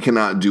Obama. He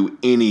cannot do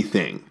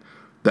anything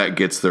that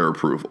gets their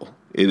approval.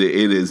 It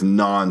is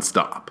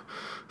nonstop.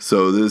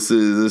 So this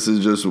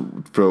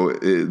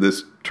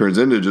turns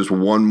into just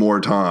one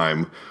more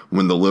time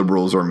when the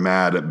liberals are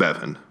mad at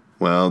Bevin.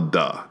 Well,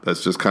 duh.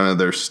 That's just kind of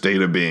their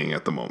state of being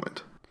at the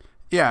moment.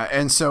 Yeah,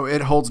 and so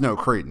it holds no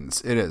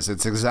credence. It's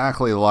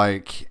exactly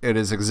like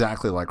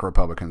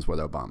Republicans with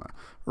Obama.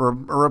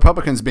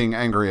 Republicans being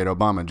angry at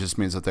Obama just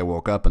means that they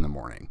woke up in the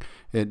morning.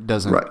 It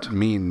doesn't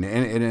mean,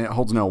 and it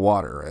holds no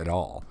water at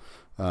all.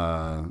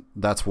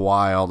 That's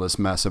why all this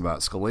mess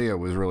about Scalia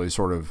was really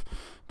sort of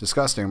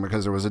disgusting,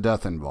 because there was a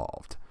death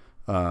involved.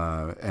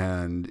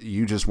 And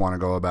you just want to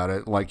go about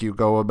it like you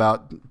go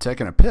about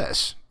taking a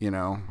piss,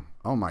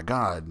 Oh my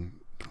God,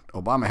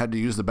 Obama had to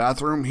use the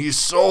bathroom. He's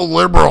so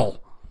liberal.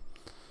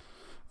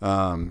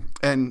 Never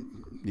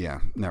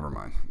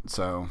mind.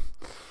 So,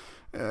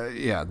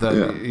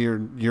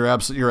 you're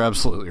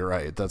absolutely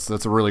right. That's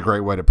a really great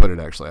way to put it.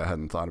 Actually, I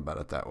hadn't thought about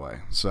it that way.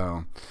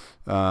 So,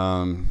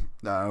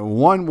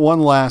 one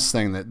last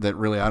thing that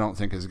really I don't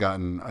think has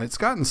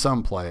gotten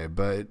some play,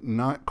 but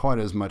not quite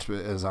as much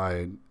as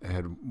I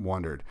had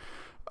wondered.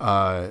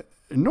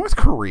 North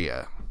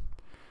Korea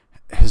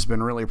has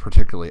been really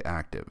particularly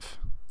active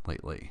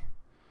lately,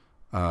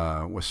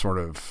 with sort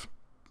of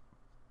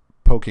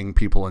poking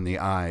people in the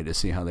eye to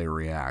see how they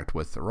react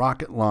with the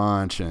rocket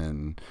launch,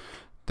 and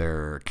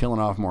they're killing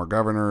off more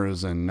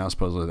governors, and now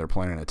supposedly they're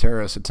planning a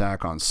terrorist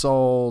attack on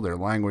Seoul. Their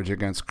language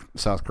against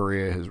South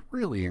Korea has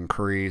really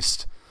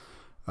increased.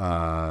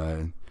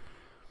 I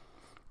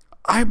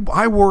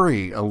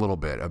worry a little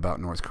bit about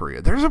North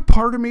Korea. There's a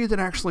part of me that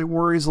actually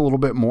worries a little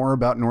bit more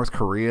about North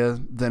Korea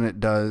than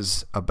it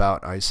does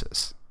about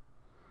ISIS.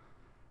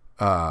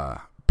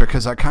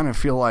 Because I kind of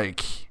feel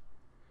like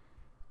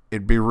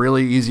it'd be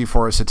really easy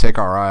for us to take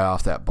our eye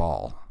off that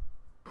ball.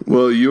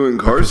 Well, you and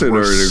Carson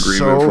are in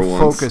agreement for once. So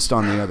focused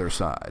on the other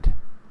side.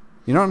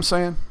 You know what I'm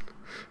saying?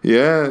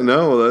 Yeah,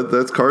 no,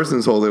 that's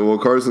Carson's whole thing. Well,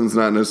 Carson's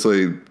not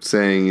necessarily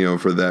saying,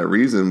 for that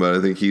reason, but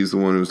I think he's the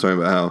one who's talking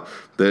about how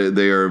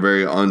they are a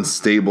very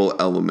unstable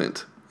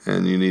element,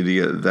 and you need to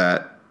get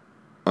that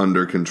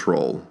under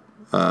control.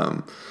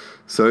 I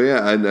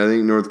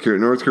think North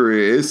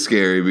Korea is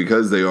scary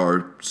because they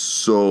are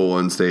so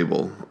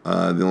unstable.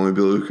 The only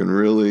people who can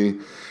really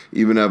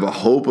even have a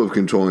hope of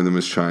controlling them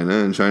is China,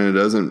 and China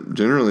doesn't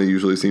generally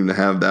usually seem to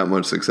have that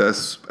much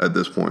success at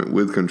this point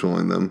with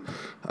controlling them.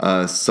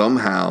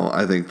 Somehow,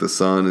 I think the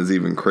son is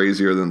even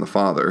crazier than the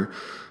father.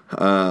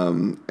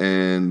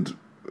 And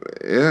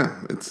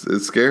yeah, it's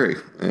scary,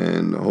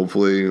 and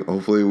hopefully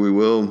we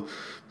will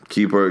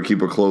keep a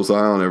close eye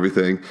on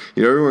everything.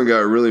 Everyone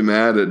got really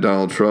mad at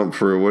Donald Trump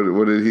for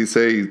what did he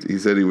say? He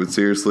said he would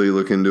seriously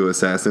look into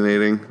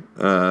assassinating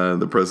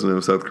the president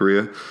of South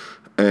Korea,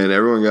 and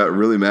everyone got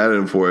really mad at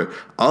him for it.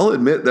 I'll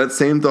admit that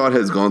same thought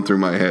has gone through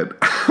my head.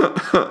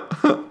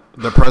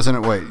 The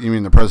president? Wait, you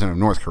mean the president of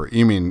North Korea?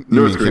 You mean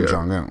Kim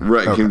Jong Un?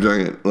 Right, okay. Kim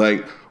Jong Un.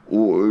 Like,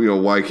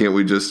 why can't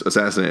we just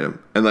assassinate him?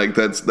 And like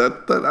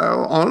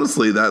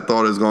honestly, that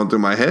thought has gone through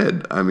my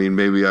head. I mean,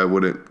 maybe I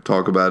wouldn't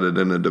talk about it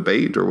in a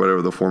debate or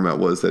whatever the format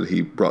was that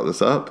he brought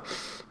this up.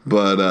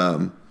 But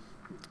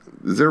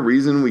is there a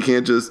reason we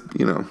can't just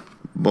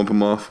bump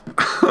him off?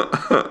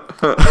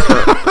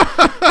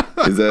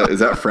 Is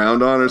that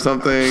frowned on or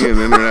something in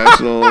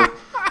international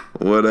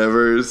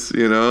whatevers?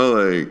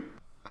 Like.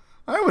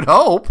 I would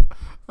hope.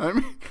 I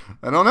mean,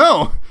 I don't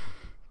know.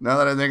 Now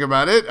that I think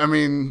about it,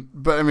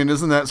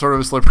 isn't that sort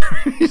of a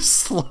slippery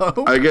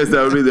slope? I guess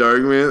that would be the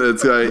argument.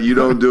 It's you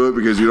don't do it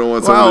because you don't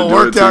want someone to do it to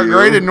you. Worked out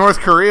great in North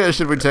Korea.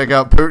 Should we take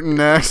out Putin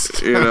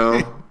next?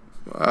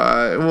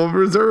 Well,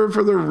 reserve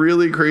for the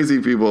really crazy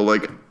people.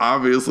 Like,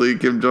 obviously,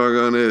 Kim Jong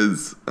Un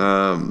is.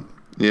 And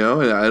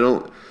I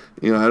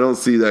don't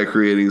see that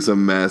creating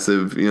some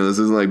massive. This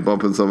isn't like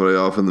bumping somebody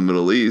off in the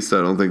Middle East. I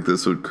don't think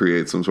this would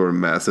create some sort of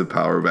massive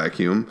power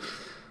vacuum.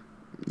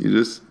 You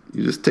just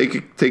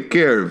take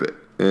care of it,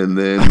 and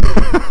then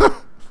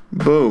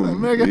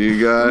boom,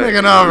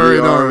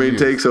 the army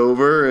takes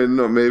over, and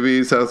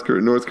maybe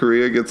North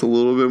Korea gets a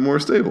little bit more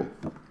stable.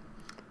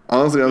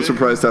 Honestly, I'm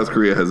surprised South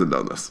Korea hasn't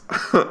done this.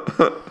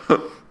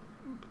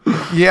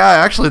 Yeah,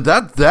 actually,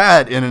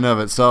 that in and of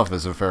itself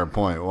is a fair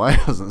point. Why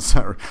doesn't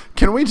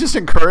can we just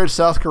encourage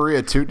South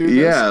Korea to do this?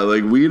 Yeah,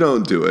 like we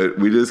don't do it.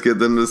 We just get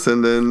them to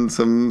send in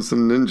some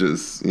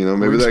ninjas.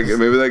 Maybe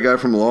that guy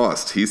from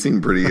Lost. He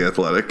seemed pretty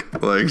athletic.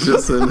 Like,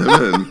 just send him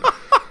in.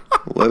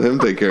 Let him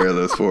take care of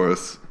this for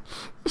us.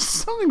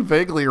 Something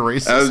vaguely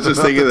racist. I was just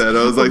thinking that.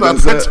 I was like,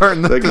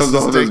 that comes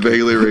off as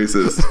vaguely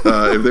racist.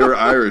 If they were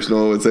Irish, no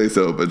one would say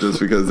so. But just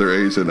because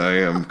they're Asian,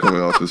 I am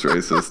coming off as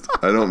racist.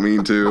 I don't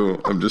mean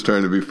to. I'm just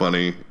trying to be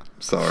funny.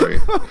 Sorry.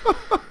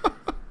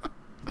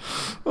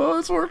 Well,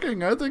 it's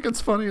working. I think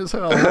it's funny as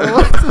hell.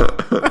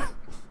 I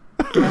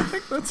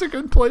think that's a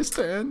good place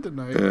to end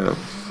tonight. Yeah.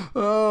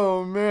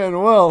 Oh,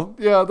 man. Well,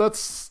 yeah,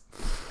 that's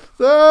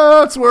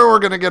where we're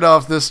going to get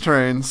off this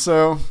train.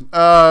 So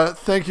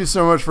thank you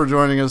so much for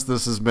joining us.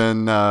 This has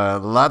been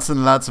lots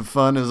and lots of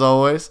fun, as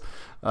always.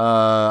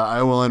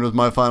 I will end with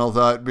my final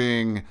thought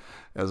being,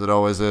 as it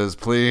always is,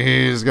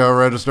 please go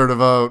register to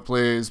vote.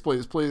 Please,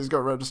 please, please go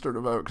register to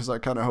vote, because I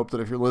kind of hope that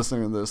if you're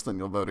listening to this, then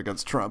you'll vote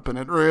against Trump. And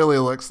it really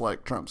looks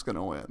like Trump's going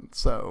to win.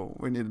 So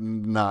we need to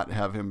not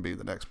have him be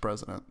the next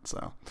president.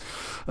 So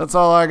that's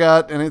all I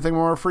got. Anything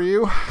more for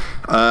you?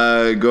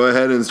 Go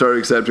ahead and start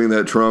accepting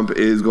that Trump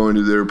is going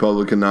to be the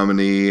Republican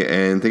nominee,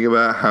 and think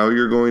about how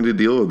you're going to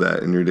deal with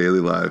that in your daily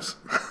lives.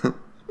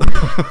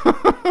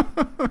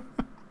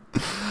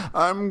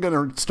 I'm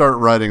going to start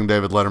writing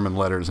David Letterman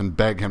letters and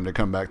beg him to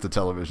come back to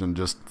television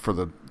just for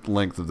the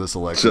length of this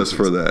election. Just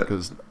for that.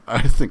 Because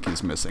I think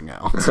he's missing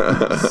out.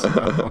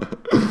 So.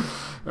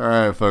 All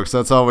right, folks,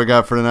 that's all we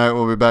got for tonight.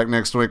 We'll be back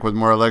next week with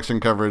more election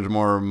coverage,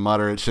 more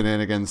moderate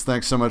shenanigans.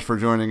 Thanks so much for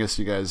joining us.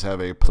 You guys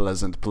have a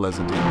pleasant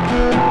evening.